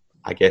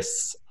 I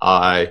guess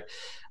I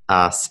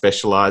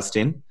specialized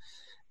in.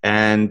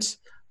 And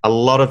a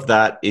lot of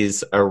that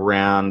is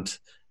around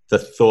the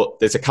thought.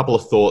 There's a couple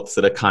of thoughts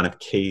that are kind of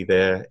key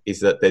there, is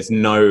that there's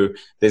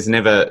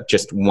never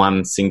just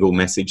one single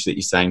message that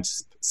you're saying to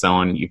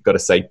someone. You've got to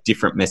say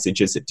different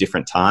messages at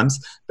different times,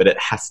 but it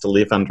has to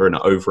live under an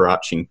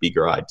overarching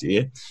bigger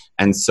idea.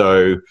 And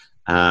so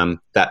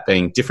that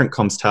being different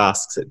comms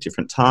tasks at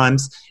different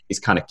times is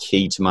kind of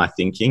key to my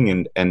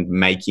thinking, and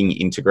making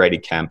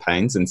integrated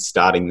campaigns and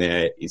starting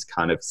there is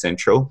kind of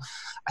central.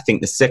 I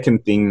think the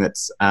second thing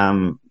that's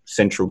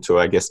central to,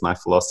 I guess, my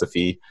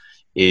philosophy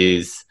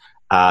is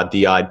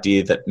the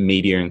idea that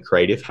media and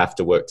creative have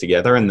to work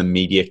together, and the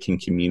media can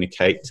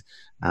communicate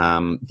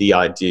the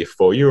idea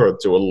for you or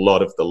do a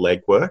lot of the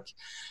legwork.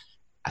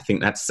 I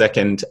think that's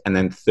second. And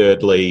then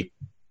thirdly,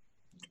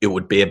 it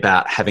would be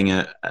about having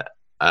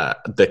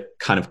the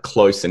kind of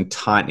close and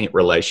tight-knit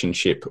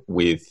relationship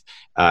with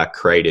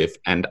creative.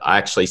 And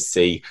I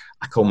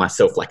call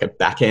myself like a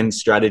back-end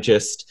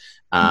strategist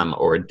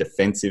or a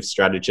defensive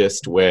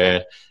strategist,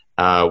 where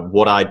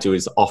what I do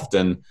is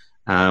often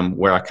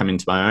where I come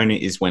into my own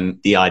is when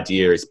the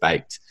idea is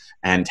baked,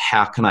 and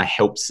how can I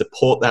help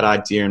support that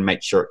idea and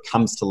make sure it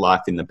comes to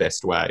life in the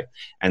best way.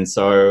 And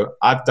so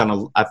I've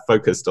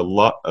focused a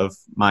lot of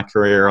my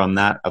career on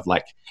that, of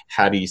like,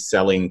 how do you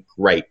selling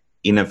great,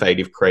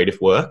 innovative,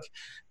 creative work,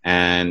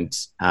 and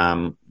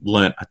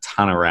learnt a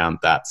ton around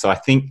that. So I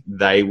think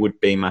they would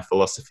be my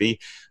philosophy,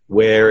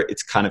 Where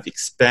it's kind of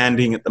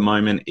expanding at the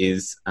moment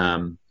is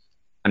I'm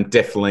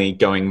definitely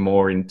going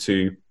more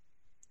into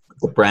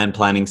the brand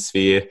planning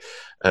sphere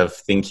of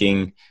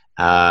thinking,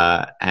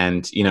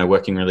 and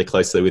working really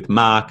closely with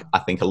Mark. I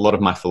think a lot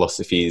of my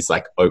philosophy is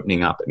like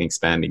opening up and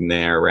expanding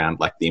there around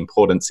like the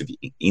importance of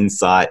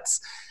insights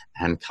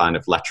and kind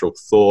of lateral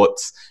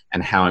thoughts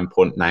and how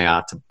important they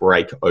are to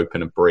break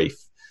open a brief.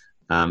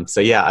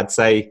 I'd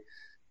say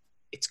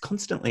it's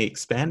constantly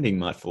expanding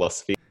my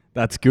philosophy.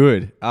 That's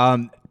good.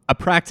 A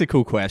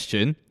practical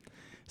question.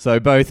 So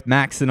both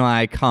Max and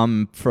I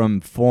come from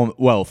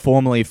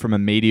formerly from a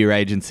media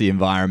agency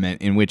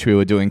environment in which we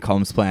were doing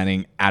comms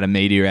planning at a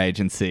media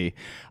agency.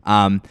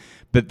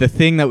 But the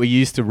thing that we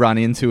used to run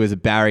into as a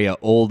barrier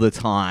all the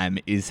time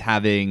is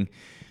having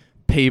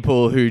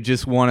people who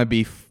just want to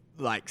be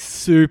like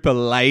super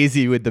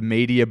lazy with the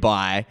media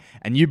buy,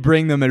 and you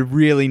bring them a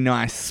really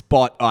nice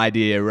spot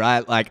idea,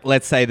 right? Like,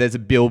 let's say there's a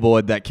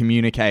billboard that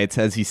communicates,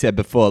 as you said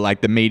before,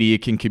 like the media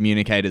can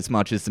communicate as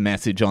much as the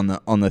message on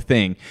the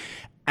thing.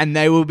 And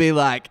they will be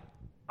like,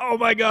 oh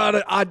my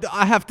God,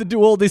 I have to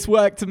do all this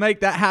work to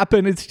make that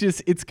happen.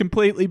 It's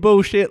completely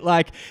bullshit,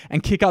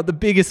 and kick up the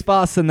biggest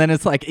fuss. And then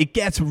it's like, it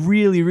gets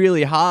really,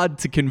 really hard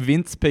to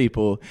convince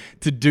people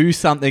to do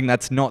something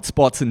that's not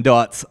spots and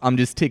dots. I'm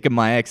just ticking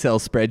my Excel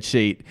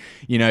spreadsheet,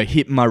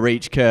 hitting my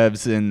reach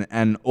curves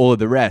and all of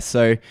the rest.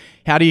 So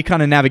how do you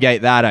kind of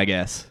navigate that, I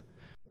guess?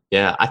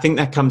 Yeah, I think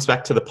that comes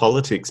back to the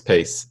politics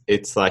piece.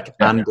 It's like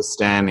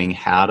understanding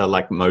how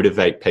to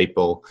motivate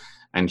people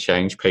and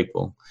change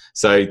people.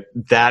 So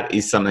that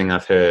is something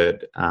I've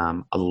heard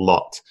a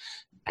lot.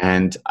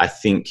 And I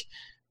think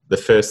the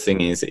first thing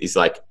is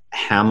like,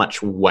 how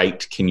much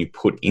weight can you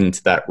put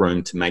into that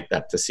room to make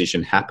that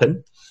decision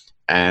happen?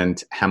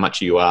 And how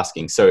much are you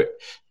asking? So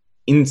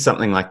in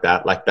something like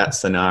that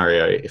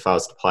scenario, if I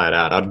was to play it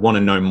out, I'd want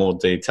to know more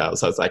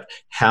details. I was like,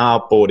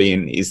 how bought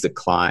in is the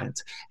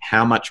client?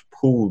 How much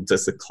pull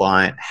does the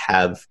client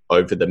have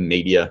over the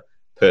media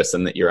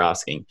person that you're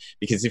asking?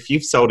 Because if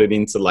you've sold it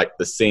into like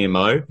the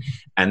CMO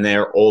and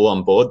they're all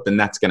on board, then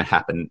that's going to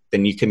happen.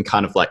 Then you can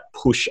kind of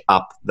push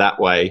up that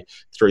way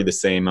through the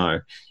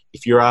CMO.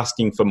 If you're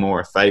asking for more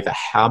a favor,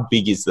 how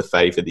big is the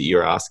favor that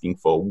you're asking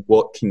for?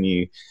 What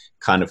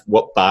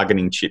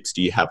bargaining chips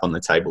do you have on the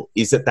table?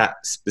 Is it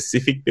that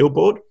specific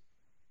billboard,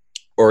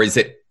 or is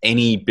it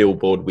any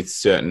billboard with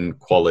certain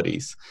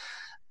qualities?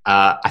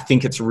 I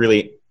think it's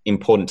really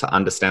important to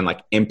understand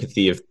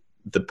empathy of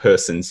the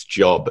person's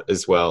job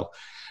as well.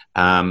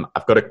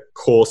 I've got a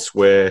course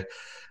where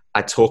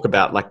I talk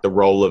about the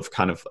role of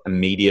kind of a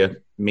media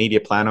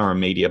planner or a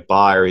media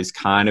buyer is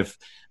kind of,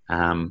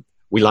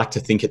 we like to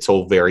think it's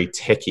all very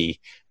techie,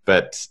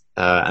 but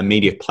a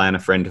media planner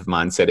friend of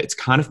mine said it's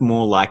kind of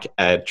more like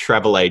a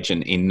travel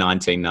agent in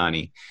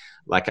 1990.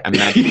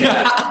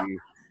 Imagine you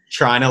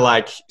trying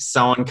to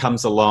someone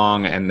comes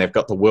along and they've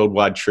got the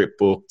worldwide trip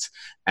booked,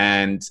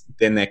 and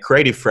then their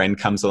creative friend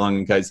comes along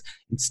and goes,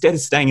 instead of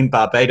staying in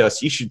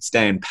Barbados, you should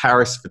stay in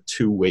Paris for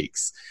 2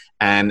 weeks.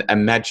 And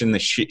imagine the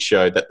shit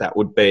show that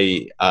would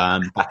be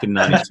back in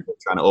 92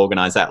 trying to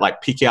organize that,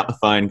 picking up the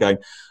phone going,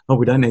 oh,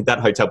 we don't need that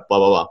hotel, blah,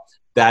 blah, blah.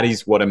 That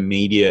is what a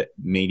media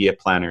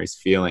planner is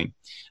feeling.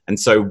 And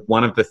so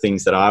one of the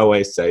things that I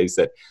always say is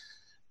that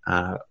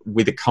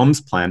with a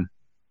comms plan,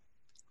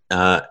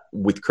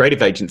 with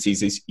creative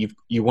agencies is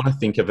you want to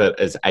think of it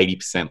as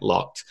 80%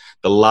 locked.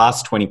 The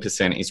last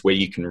 20% is where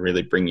you can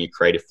really bring your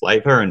creative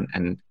flavor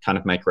and kind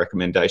of make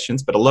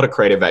recommendations. But a lot of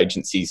creative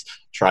agencies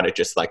try to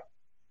just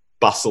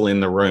bustle in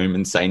the room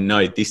and say,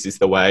 no, this is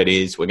the way it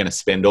is. We're going to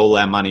spend all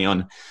our money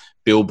on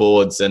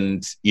billboards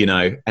and,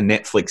 a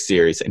Netflix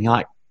series. And you're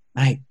like,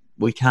 mate,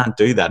 we can't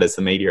do that as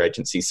the media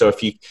agency. So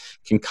if you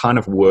can kind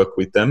of work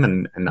with them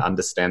and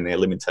understand their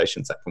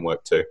limitations, that can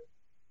work too.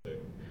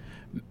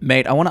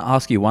 Mate, I want to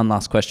ask you one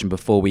last question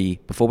before we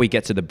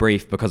get to the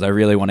brief, because I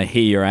really want to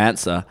hear your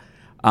answer.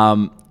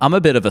 I'm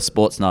a bit of a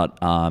sports nut,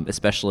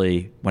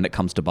 especially when it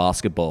comes to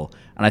basketball.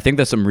 And I think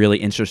there's some really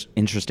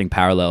interesting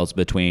parallels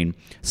between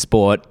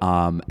sport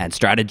and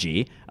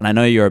strategy. And I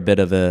know you're a bit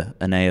of an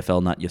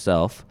AFL nut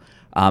yourself.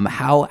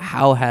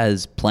 How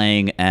has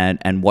playing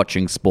and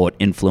watching sport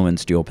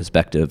influenced your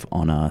perspective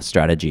on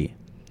strategy?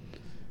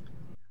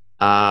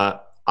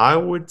 I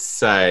would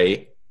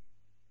say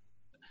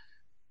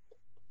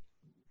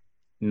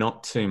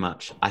not too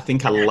much. I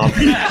think I love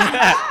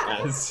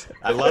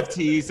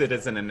to use it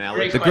as an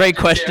analogy. The great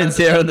questions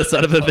here on the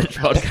Son of a Bitch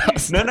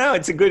podcast. No,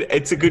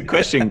 it's a good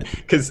question,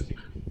 because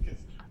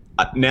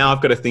now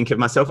I've got to think of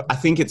myself. I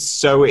think it's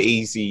so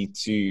easy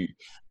to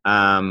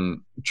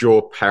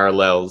draw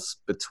parallels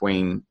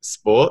between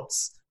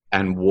sports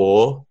and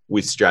war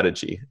with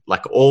strategy.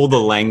 All the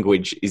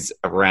language is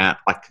around,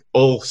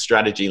 all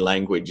strategy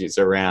language is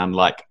around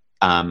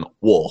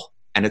war.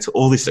 And it's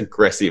all this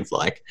aggressive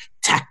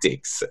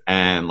tactics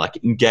and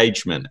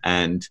engagement,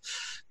 and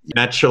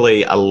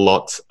naturally a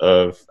lot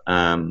of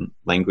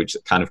language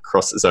that kind of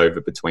crosses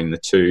over between the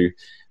two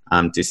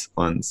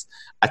disciplines.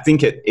 I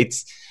think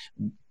it's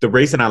the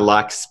reason I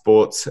like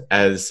sports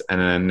as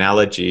an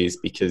analogy is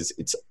because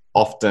it's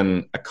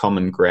often a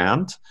common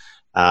ground,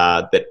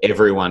 that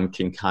everyone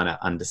can kind of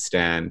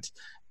understand.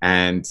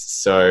 And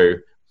so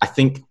I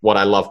think what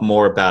I love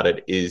more about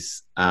it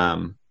is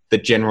the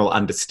general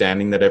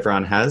understanding that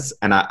everyone has.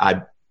 And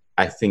I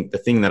think the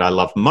thing that I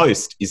love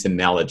most is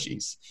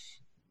analogies,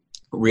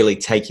 really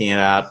taking it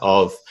out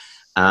of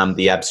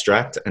the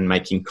abstract and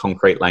making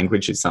concrete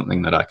language is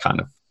something that I kind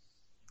of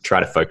try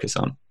to focus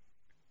on.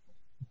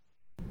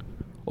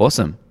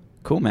 Awesome.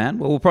 Cool, man.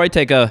 Well, we'll probably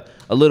take a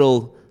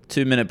little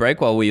 2-minute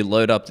break while we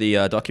load up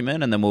the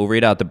document, and then we'll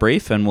read out the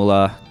brief, and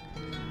we'll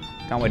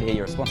can't wait to hear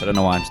your response. I don't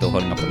know why I'm still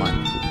holding up the mic.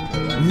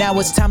 Now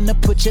it's time to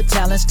put your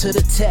talents to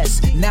the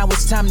test. Now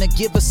it's time to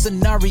give a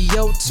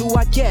scenario to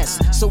our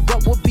guests. So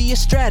what would be a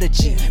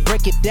strategy?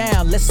 Break it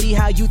down, let's see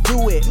how you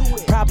do it.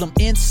 Problem,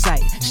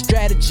 insight,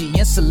 strategy,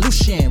 and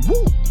solution.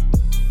 Woo!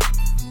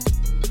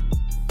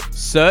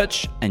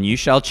 Search and you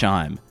shall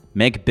chime.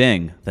 Make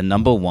Bing the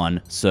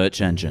 #1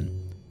 search engine.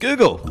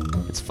 Google,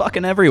 it's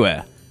fucking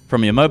everywhere.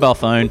 From your mobile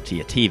phone to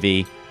your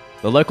TV,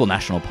 the local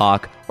national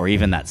park, or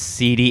even that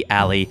seedy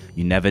alley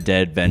you never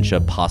dared venture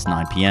past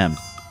 9 p.m.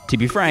 To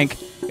be frank,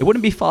 it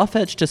wouldn't be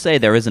far-fetched to say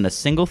there isn't a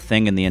single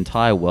thing in the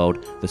entire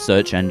world the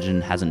search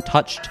engine hasn't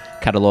touched,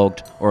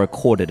 catalogued, or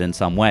recorded in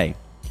some way.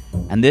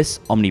 And this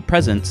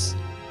omnipresence,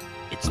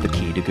 it's the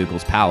key to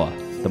Google's power.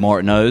 The more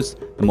it knows,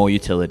 the more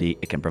utility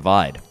it can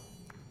provide.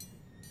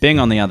 Bing,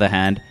 on the other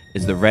hand,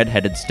 is the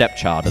red-headed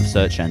stepchild of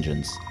search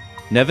engines.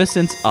 Never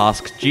since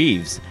Ask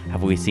Jeeves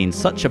have we seen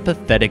such a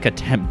pathetic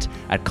attempt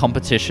at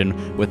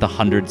competition with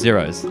 100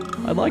 zeros.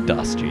 I liked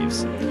Ask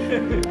Jeeves.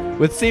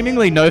 With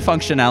seemingly no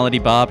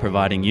functionality bar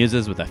providing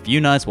users with a few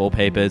nice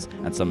wallpapers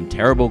and some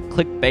terrible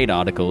clickbait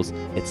articles,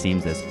 it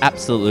seems there's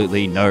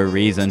absolutely no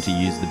reason to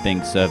use the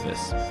Bing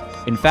service.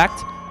 In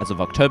fact, as of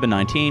October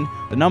 19,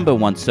 the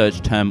 #1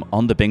 search term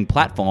on the Bing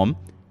platform,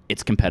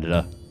 its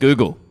competitor,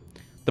 Google.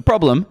 The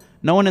problem,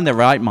 no one in their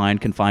right mind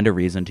can find a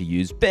reason to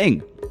use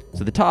Bing.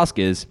 So the task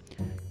is,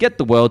 get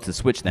the world to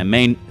switch their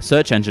main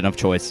search engine of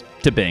choice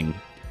to Bing.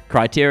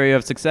 Criteria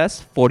of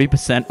success,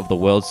 40% of the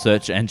world's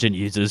search engine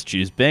users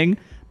choose Bing.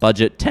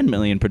 Budget, 10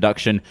 million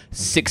production,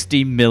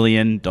 $60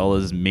 million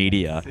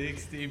media.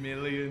 $60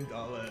 million.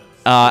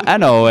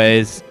 And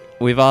always,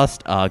 we've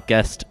asked our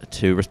guest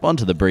to respond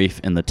to the brief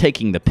in the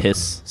taking the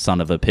piss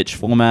son of a pitch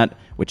format,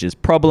 which is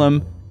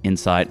problem,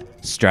 insight,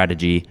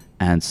 strategy,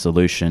 and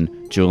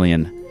solution.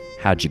 Julian,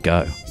 how'd you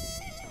go?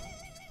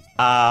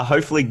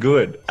 Hopefully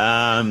good.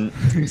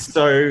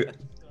 So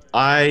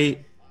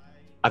I've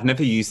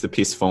never used the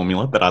PISS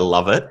formula, but I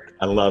love it.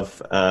 I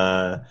love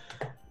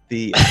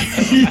the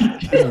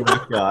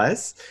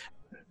guys.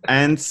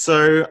 And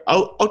so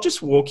I'll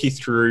just walk you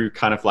through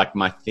kind of like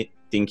my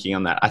thinking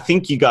on that. I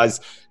think you guys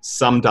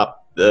summed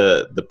up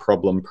the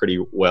problem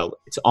pretty well.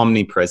 It's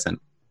omnipresent.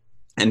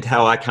 And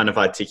how I kind of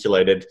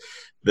articulated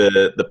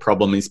the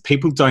problem is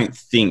people don't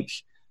think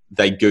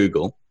they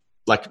Google.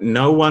 Like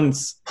no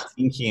one's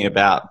thinking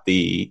about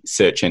the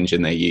search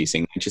engine they're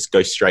using. They just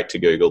go straight to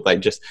Google. They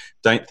just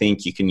don't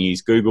think you can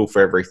use Google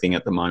for everything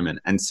at the moment.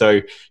 And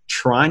so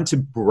trying to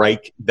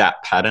break that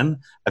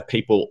pattern of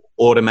people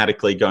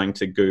automatically going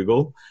to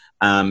Google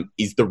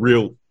is the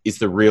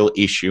real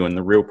issue and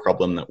the real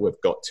problem that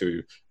we've got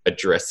to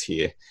address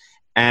here.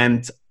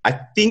 And I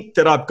think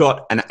that I've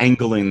got an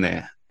angle in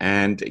there,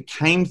 and it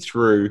came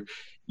through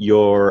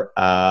your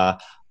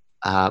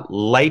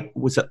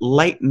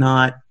late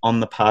night on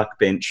the park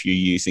bench you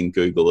using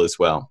Google as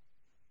well.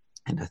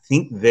 And I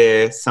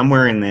think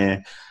somewhere in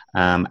there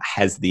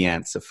has the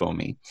answer for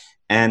me.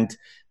 And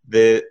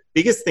the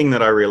biggest thing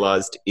that I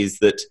realized is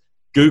that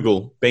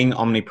Google being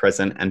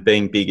omnipresent and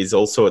being big is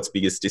also its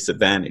biggest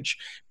disadvantage,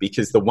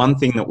 because the one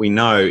thing that we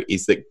know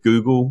is that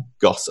Google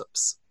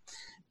gossips.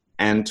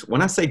 And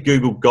when I say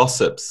Google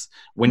gossips,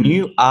 when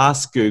you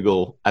ask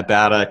Google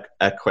about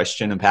a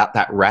question about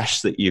that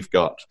rash that you've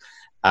got,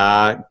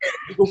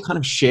 Google kind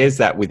of shares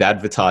that with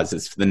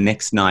advertisers for the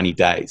next 90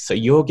 days. So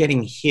you're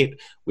getting hit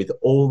with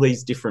all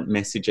these different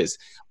messages.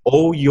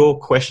 All your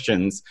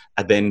questions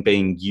are then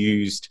being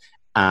used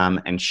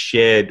and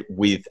shared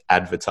with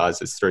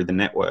advertisers through the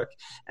network.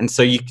 And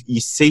so you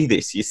see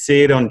this, you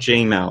see it on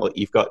Gmail,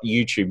 you've got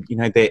YouTube,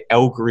 their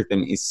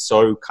algorithm is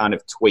so kind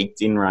of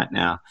tweaked in right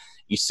now.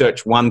 You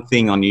search one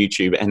thing on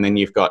YouTube and then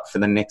you've got for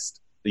the next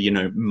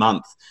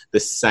month the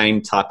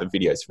same type of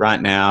videos.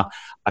 Right now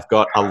I've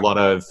got a lot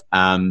of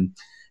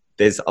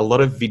there's a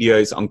lot of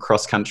videos on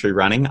cross-country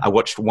running. I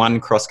watched one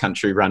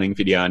cross-country running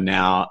video and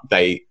now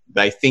they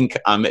think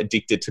I'm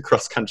addicted to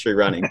cross-country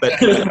running, but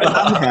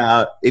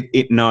somehow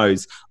it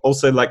knows.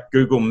 Also, like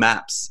Google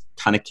Maps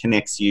kind of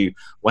connects you.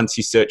 Once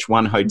you search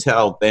one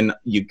hotel, then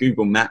your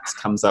Google Maps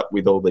comes up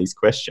with all these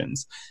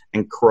questions,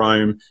 and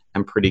Chrome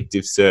and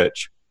predictive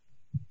search.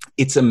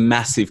 It's a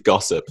massive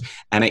gossip,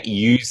 and it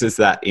uses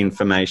that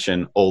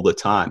information all the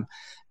time.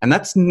 And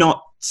that's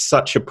not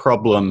such a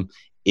problem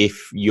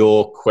if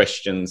your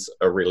questions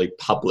are really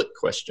public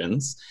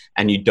questions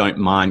and you don't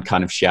mind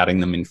kind of shouting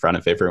them in front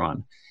of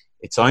everyone.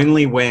 It's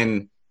only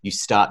when you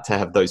start to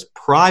have those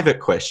private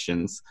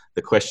questions,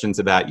 the questions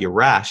about your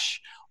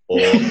rash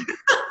or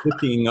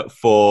looking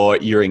for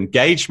your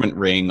engagement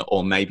ring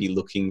or maybe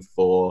looking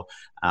for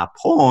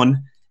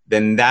porn,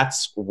 then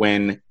that's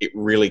when it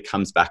really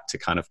comes back to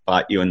kind of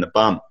bite you in the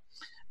bum.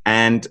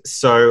 And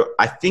so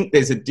I think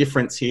there's a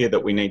difference here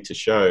that we need to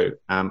show.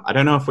 I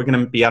don't know if we're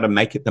going to be able to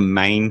make it the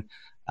main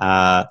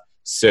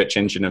search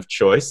engine of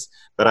choice,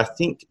 but I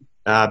think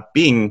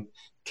Bing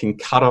can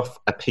cut off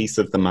a piece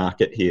of the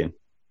market here.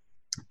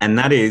 And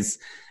that is,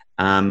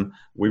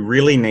 we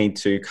really need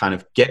to kind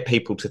of get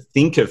people to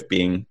think of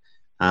Bing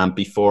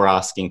before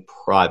asking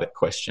private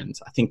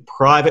questions. I think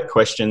private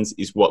questions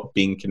is what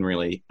Bing can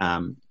really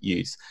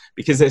use.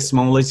 Because they're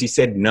small, as you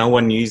said, no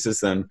one uses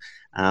them.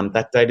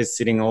 That data is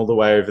sitting all the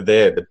way over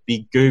there. The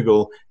big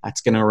Google,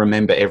 that's going to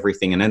remember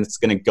everything, and then it's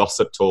going to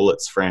gossip to all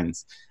its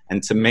friends.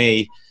 And to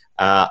me,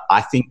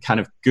 I think kind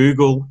of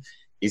Google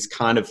is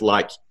kind of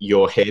like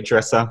your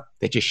hairdresser.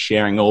 They're just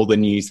sharing all the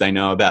news they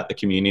know about the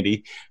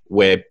community,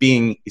 where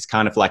Bing is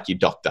kind of like your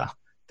doctor.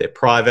 They're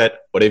private.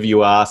 Whatever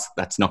you ask,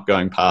 that's not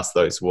going past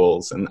those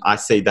walls. And I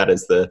see that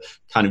as the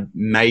kind of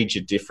major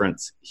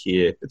difference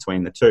here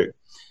between the two.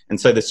 And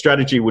so the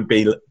strategy would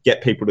be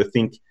get people to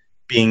think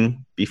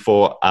Bing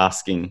before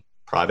asking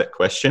private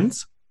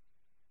questions.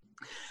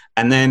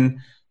 And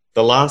then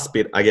the last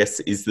bit, I guess,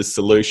 is the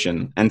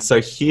solution. And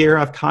so here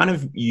I've kind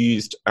of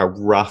used a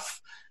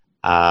rough,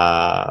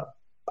 I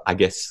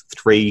guess,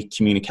 3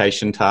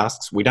 communication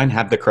tasks. We don't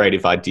have the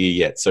creative idea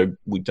yet, so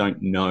we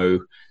don't know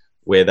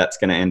where that's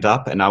going to end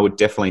up. And I would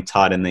definitely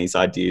tighten these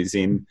ideas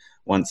in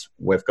once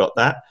we've got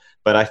that.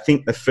 But I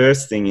think the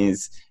first thing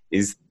is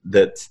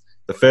that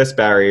the first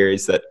barrier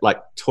is that,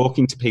 like,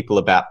 talking to people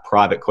about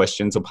private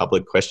questions or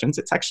public questions,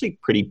 it's actually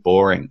pretty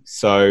boring.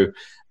 So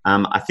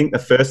I think the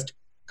first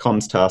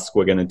comms task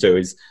we're going to do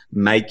is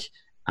make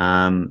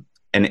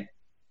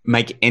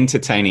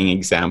entertaining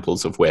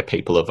examples of where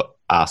people have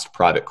asked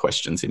private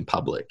questions in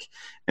public.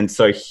 And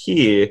so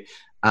here,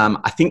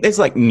 I think there's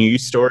like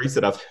news stories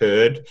that I've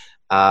heard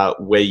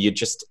where you're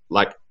just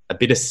like a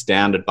bit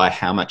astounded by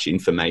how much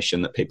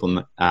information that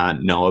people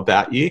know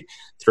about you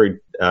through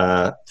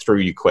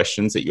your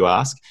questions that you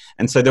ask.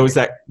 And so there was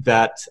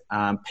that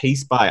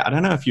piece by, I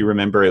don't know if you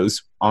remember, it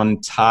was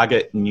on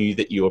Target knew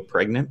that you were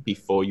pregnant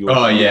before you were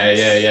pregnant.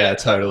 Yeah,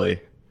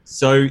 totally.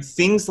 So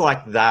things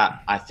like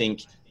that, I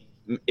think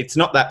it's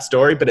not that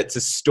story, but it's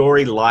a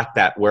story like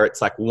that where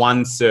it's like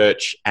one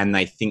search and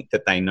they think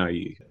that they know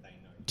you.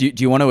 Do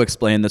you want to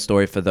explain the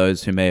story for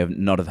those who may have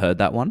not have heard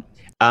that one?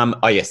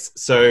 Yes.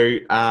 So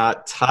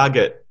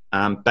Target,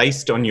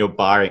 based on your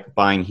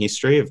buying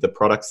history of the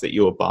products that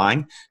you were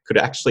buying, could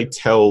actually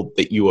tell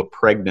that you were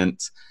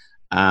pregnant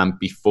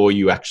before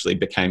you actually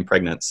became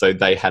pregnant. So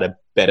they had a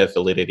better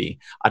validity.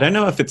 I don't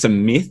know if it's a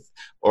myth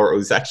or it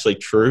was actually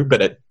true,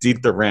 but it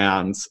did the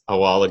rounds a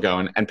while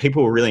ago. And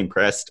people were really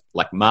impressed.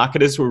 Like,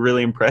 marketers were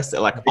really impressed.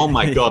 They're like, oh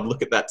my God,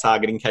 look at that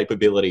targeting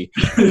capability.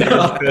 The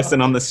average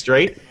person on the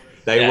street,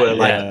 they were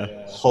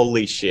like,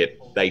 holy shit,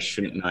 they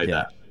shouldn't know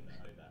that.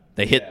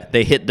 They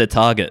hit the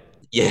target.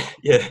 Yeah.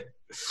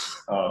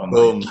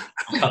 Boom.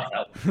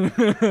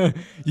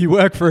 You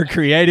work for a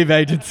creative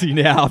agency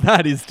now.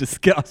 That is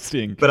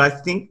disgusting. But I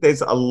think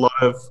there's a lot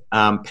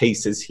of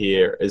pieces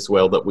here as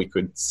well that we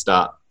could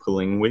start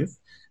pulling with.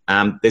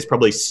 There's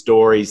probably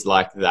stories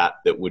like that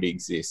would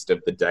exist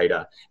of the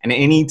data. And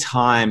any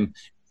time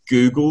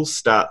Google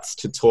starts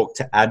to talk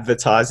to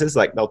advertisers,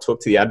 like they'll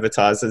talk to the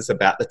advertisers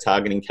about the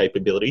targeting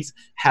capabilities,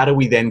 how do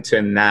we then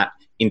turn that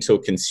into a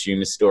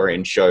consumer story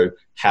and show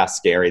how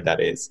scary that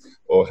is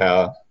or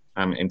how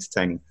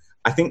entertaining?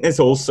 I think there's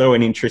also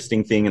an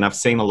interesting thing, and I've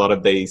seen a lot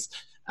of these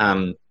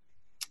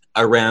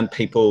around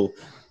people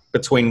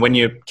between when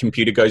your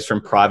computer goes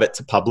from private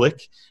to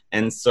public.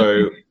 And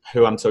so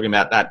who I'm talking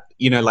about, that,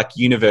 like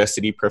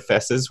university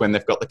professors, when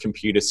they've got the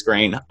computer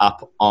screen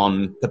up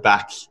on the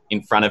back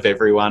in front of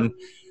everyone,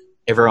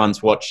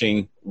 everyone's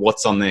watching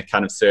what's on their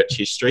kind of search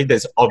history.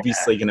 There's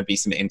obviously going to be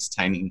some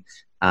entertaining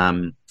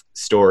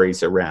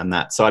stories around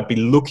that. So I'd be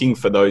looking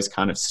for those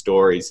kind of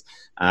stories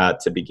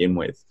to begin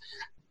with.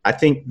 I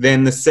think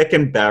then the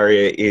second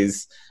barrier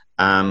is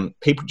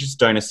people just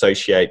don't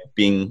associate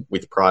Bing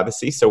with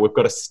privacy. So we've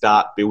got to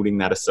start building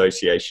that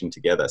association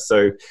together.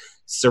 So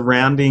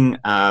surrounding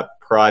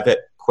private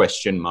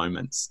question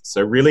moments.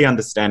 So really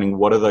understanding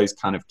what are those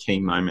kind of key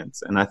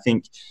moments. And I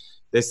think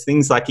there's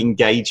things like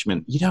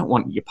engagement. You don't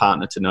want your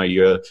partner to know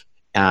you're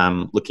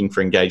looking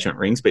for engagement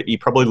rings, but you're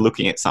probably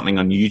looking at something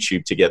on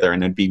YouTube together,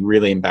 and it'd be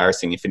really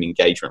embarrassing if an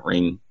engagement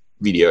ring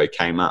video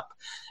came up.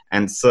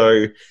 And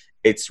so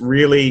it's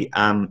really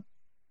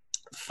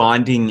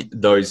finding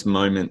those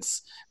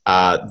moments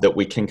that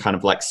we can kind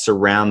of like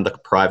surround the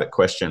private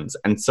questions.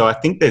 And so I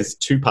think there's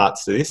 2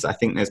 parts to this. I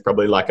think there's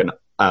probably like an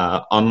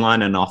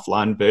online and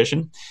offline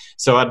version.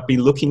 So I'd be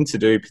looking to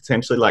do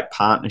potentially like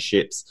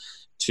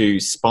partnerships to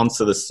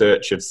sponsor the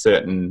search of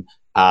certain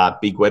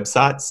big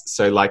websites.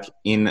 So like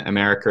in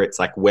America, it's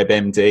like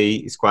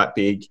WebMD is quite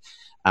big.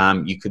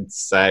 You could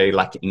say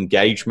like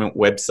engagement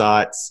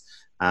websites,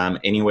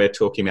 anywhere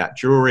talking about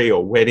jewelry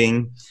or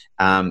wedding.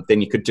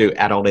 Then you could do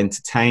adult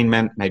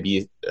entertainment,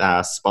 maybe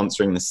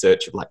sponsoring the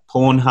search of like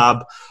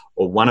Pornhub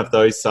or one of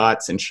those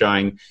sites, and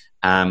showing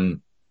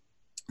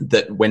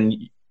that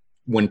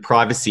when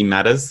privacy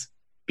matters,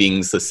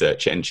 Bing's the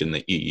search engine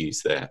that you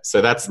use there.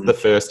 So that's the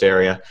first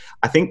area.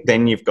 I think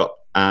then you've got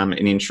an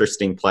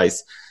interesting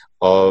place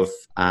of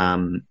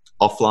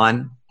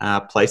offline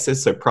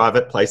places, so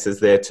private places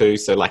there too.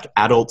 So like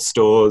adult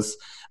stores,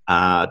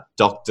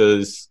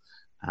 doctors,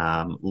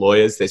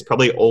 lawyers. There's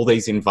probably all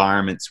these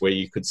environments where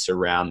you could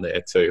surround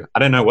there too. I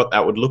don't know what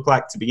that would look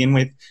like to begin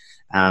with.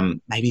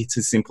 Maybe it's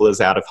as simple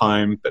as out of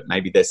home, but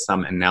maybe there's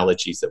some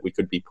analogies that we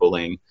could be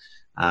pulling.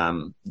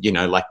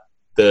 Like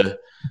the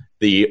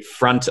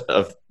front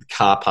of the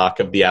car park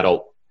of the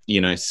adult,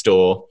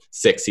 store,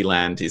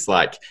 Sexyland, is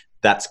like,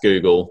 that's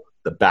Google.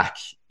 The back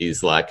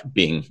is like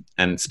Bing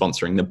and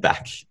sponsoring the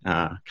back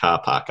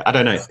car park. I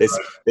don't know.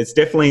 There's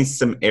definitely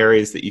some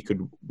areas that you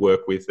could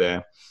work with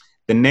there.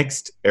 The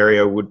next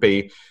area would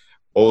be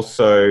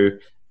also,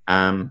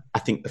 I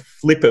think, the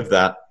flip of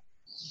that,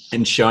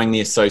 and showing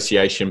the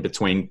association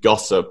between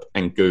gossip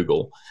and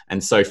Google.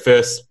 And so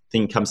first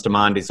thing comes to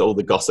mind is all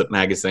the gossip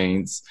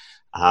magazines,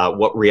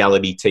 what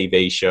reality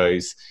TV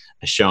shows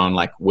are showing,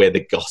 like where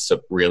the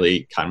gossip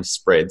really kind of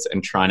spreads,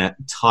 and trying to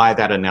tie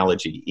that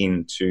analogy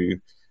into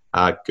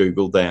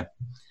Google there.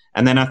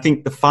 And then I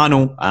think the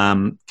final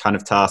kind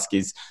of task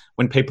is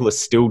when people are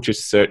still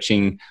just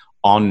searching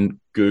on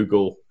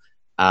Google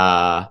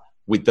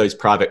with those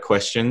private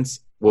questions,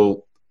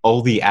 well,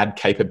 all the ad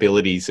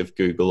capabilities of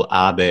Google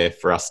are there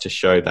for us to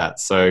show that.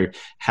 So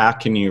how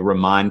can you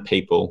remind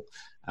people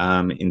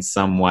in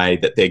some way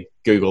that their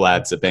Google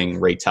ads are being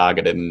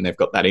retargeted, and they've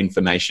got that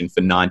information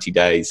for 90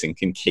 days and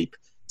can keep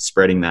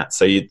spreading that?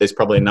 So there's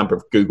probably a number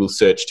of Google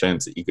search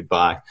terms that you could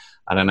buy.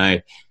 I don't know.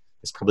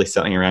 There's probably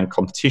something around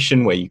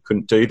competition where you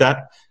couldn't do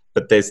that,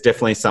 but there's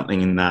definitely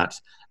something in that.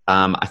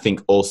 I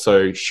think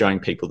also showing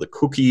people the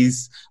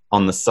cookies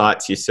on the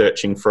sites you're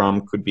searching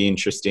from could be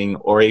interesting,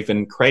 or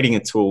even creating a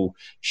tool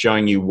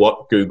showing you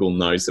what Google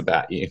knows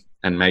about you.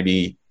 And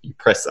maybe you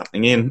press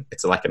something in,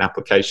 it's like an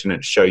application, and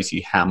it shows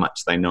you how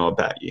much they know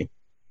about you.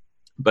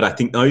 But I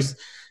think those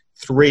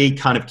three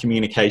kind of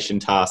communication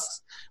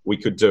tasks we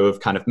could do, of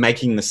kind of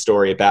making the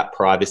story about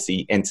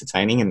privacy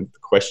entertaining, and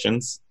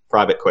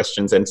private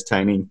questions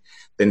entertaining,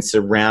 then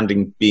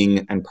surrounding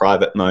Bing and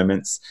private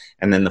moments,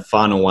 and then the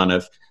final one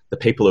of the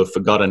people who have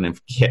forgotten and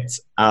kept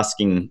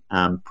asking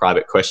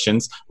private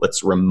questions,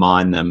 let's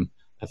remind them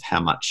of how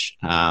much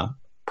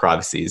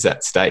privacy is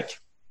at stake.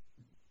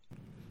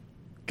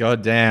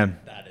 God damn.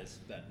 That is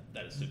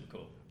super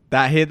cool.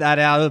 That hit that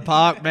out of the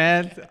park,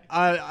 man.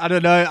 I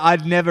don't know.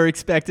 I'd never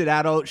expected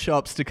adult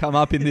shops to come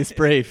up in this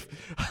brief.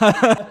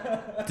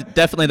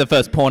 Definitely the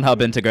first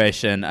Pornhub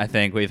integration I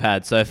think we've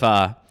had so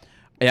far.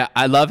 Yeah,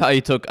 I love how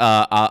you took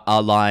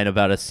our line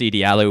about a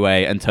seedy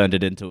alleyway and turned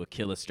it into a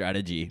killer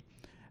strategy.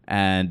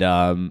 And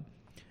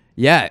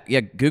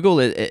Google,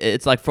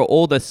 it's like, for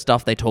all this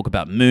stuff they talk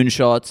about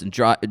moonshots and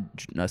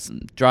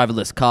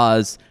driverless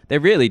cars, they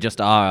really just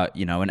are,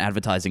 an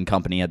advertising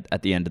company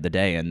at the end of the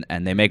day,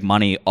 and they make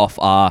money off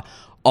our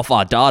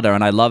data.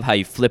 And I love how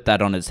you flip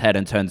that on its head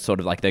and turn sort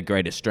of like their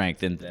greatest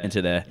strength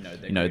into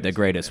their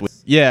greatest.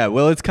 Yeah,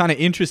 well, it's kind of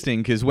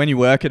interesting because when you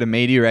work at a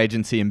media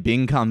agency and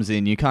Bing comes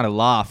in, you kind of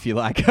laugh. You're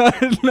like,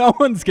 no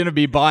one's going to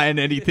be buying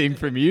anything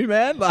from you,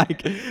 man.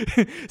 Like,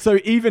 so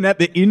even at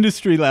the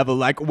industry level,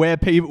 like where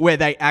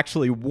they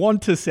actually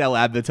want to sell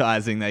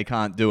advertising, they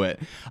can't do it.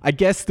 I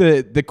guess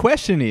the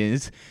question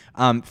is,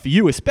 for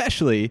you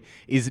especially,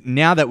 is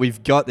now that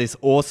we've got this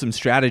awesome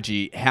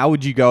strategy, how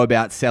would you go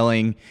about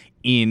selling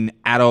in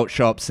adult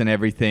shops and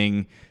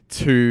everything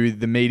to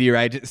the media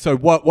agent? So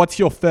what's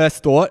your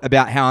first thought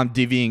about how I'm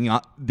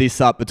divvying this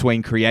up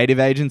between creative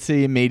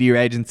agency and media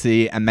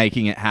agency and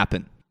making it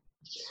happen?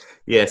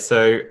 Yeah,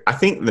 so I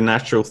think the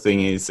natural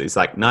thing is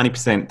like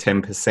 90%,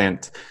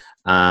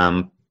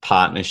 10%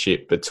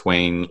 partnership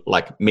between,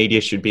 like,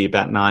 media should be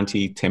about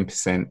 90,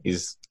 10%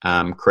 is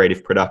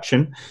creative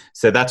production.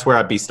 So that's where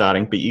I'd be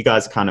starting. But you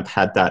guys kind of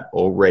had that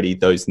already,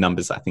 those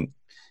numbers, I think,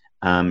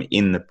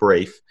 in the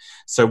brief.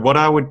 So what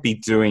I would be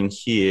doing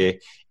here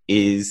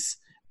is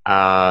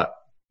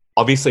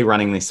obviously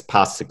running this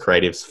past the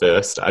creatives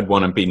first. I'd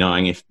want to be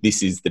knowing if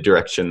this is the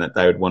direction that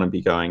they would want to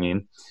be going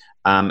in.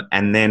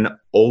 And then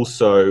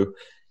also,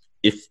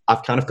 if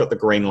I've kind of got the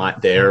green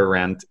light there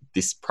around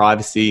this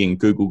privacy and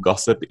Google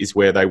gossip is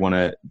where they want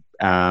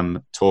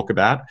to talk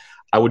about,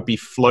 I would be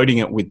floating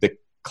it with the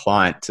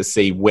client to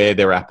see where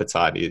their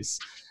appetite is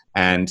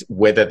and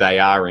whether they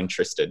are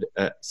interested.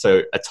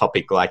 So a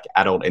topic like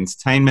adult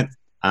entertainment,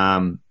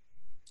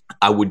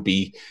 I would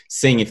be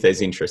seeing if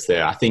there's interest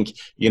there. I think,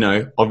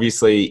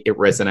 obviously it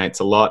resonates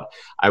a lot.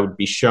 I would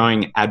be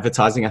showing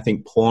advertising. I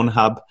think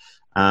Pornhub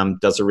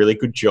does a really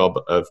good job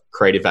of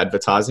creative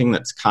advertising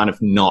that's kind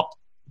of not,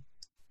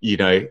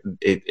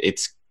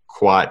 it's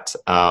quite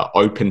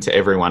open to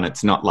everyone.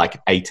 It's not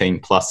like 18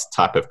 plus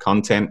type of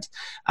content.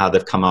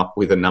 They've come up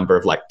with a number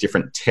of like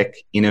different tech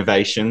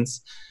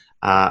innovations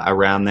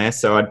around there.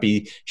 So I'd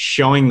be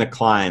showing the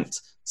client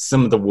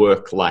some of the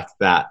work like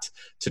that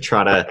to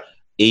try to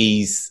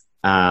ease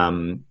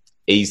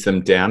ease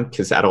them down,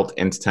 because adult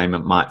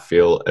entertainment might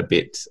feel a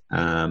bit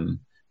of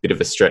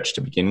a stretch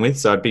to begin with.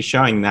 So I'd be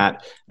showing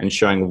that and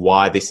showing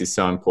why this is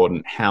so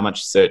important, how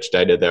much search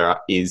data there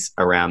is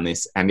around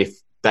this. And if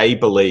they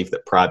believe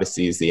that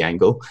privacy is the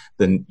angle,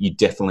 then you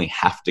definitely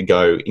have to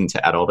go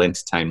into adult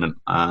entertainment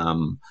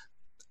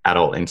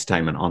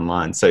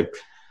online. So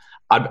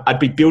I'd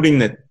be building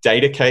the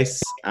data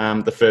case,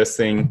 the first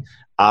thing,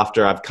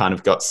 after I've kind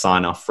of got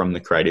sign off from the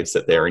creatives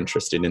that they're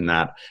interested in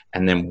that,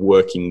 and then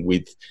working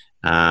with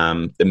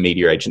the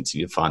media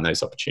agency to find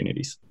those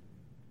opportunities.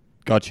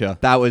 Gotcha.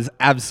 That was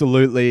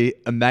absolutely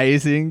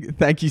amazing.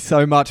 Thank you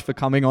so much for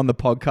coming on the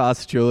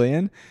podcast,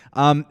 Julian.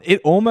 It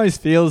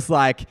almost feels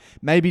like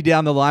maybe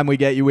down the line we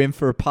get you in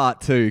for a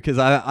part 2, because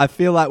I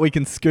feel like we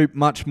can scoop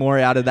much more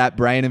out of that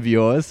brain of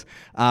yours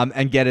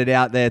and get it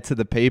out there to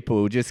the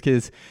people, just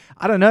because,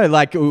 I don't know,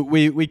 like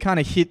we kind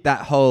of hit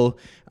that whole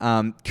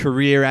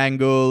career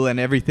angle and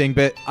everything,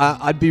 but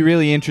I'd be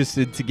really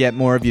interested to get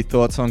more of your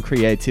thoughts on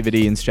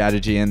creativity and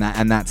strategy and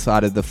that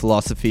side of the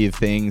philosophy of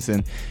things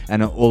and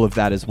all of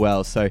that as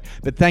well. So,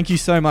 but thank you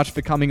so much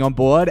for coming on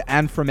board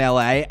and from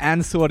LA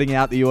and sorting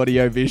out the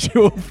audio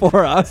visual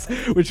for us,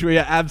 which we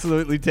are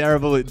absolutely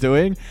terrible at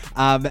doing.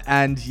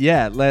 And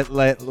yeah,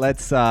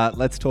 let's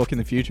talk in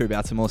the future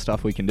about some more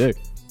stuff we can do.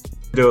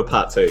 Do a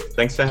part 2.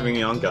 Thanks for having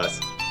me on, guys.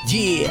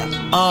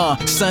 Yeah,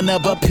 son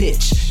of a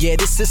pitch. Yeah,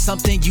 this is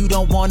something you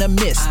don't wanna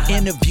miss.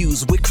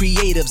 Interviews with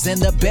creatives and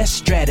the best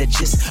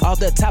strategists. All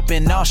the top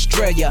in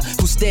Australia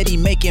who steady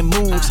making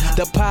moves.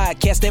 The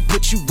podcast that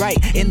puts you right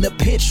in the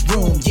pitch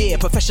room. Yeah,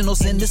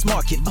 professionals in this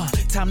market.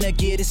 Time to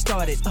get it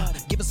started.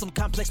 Given some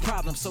complex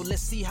problems, so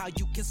let's see how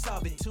you can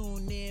solve it.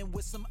 Tune in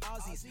with some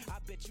Aussies. I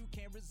bet you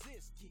can't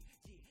resist.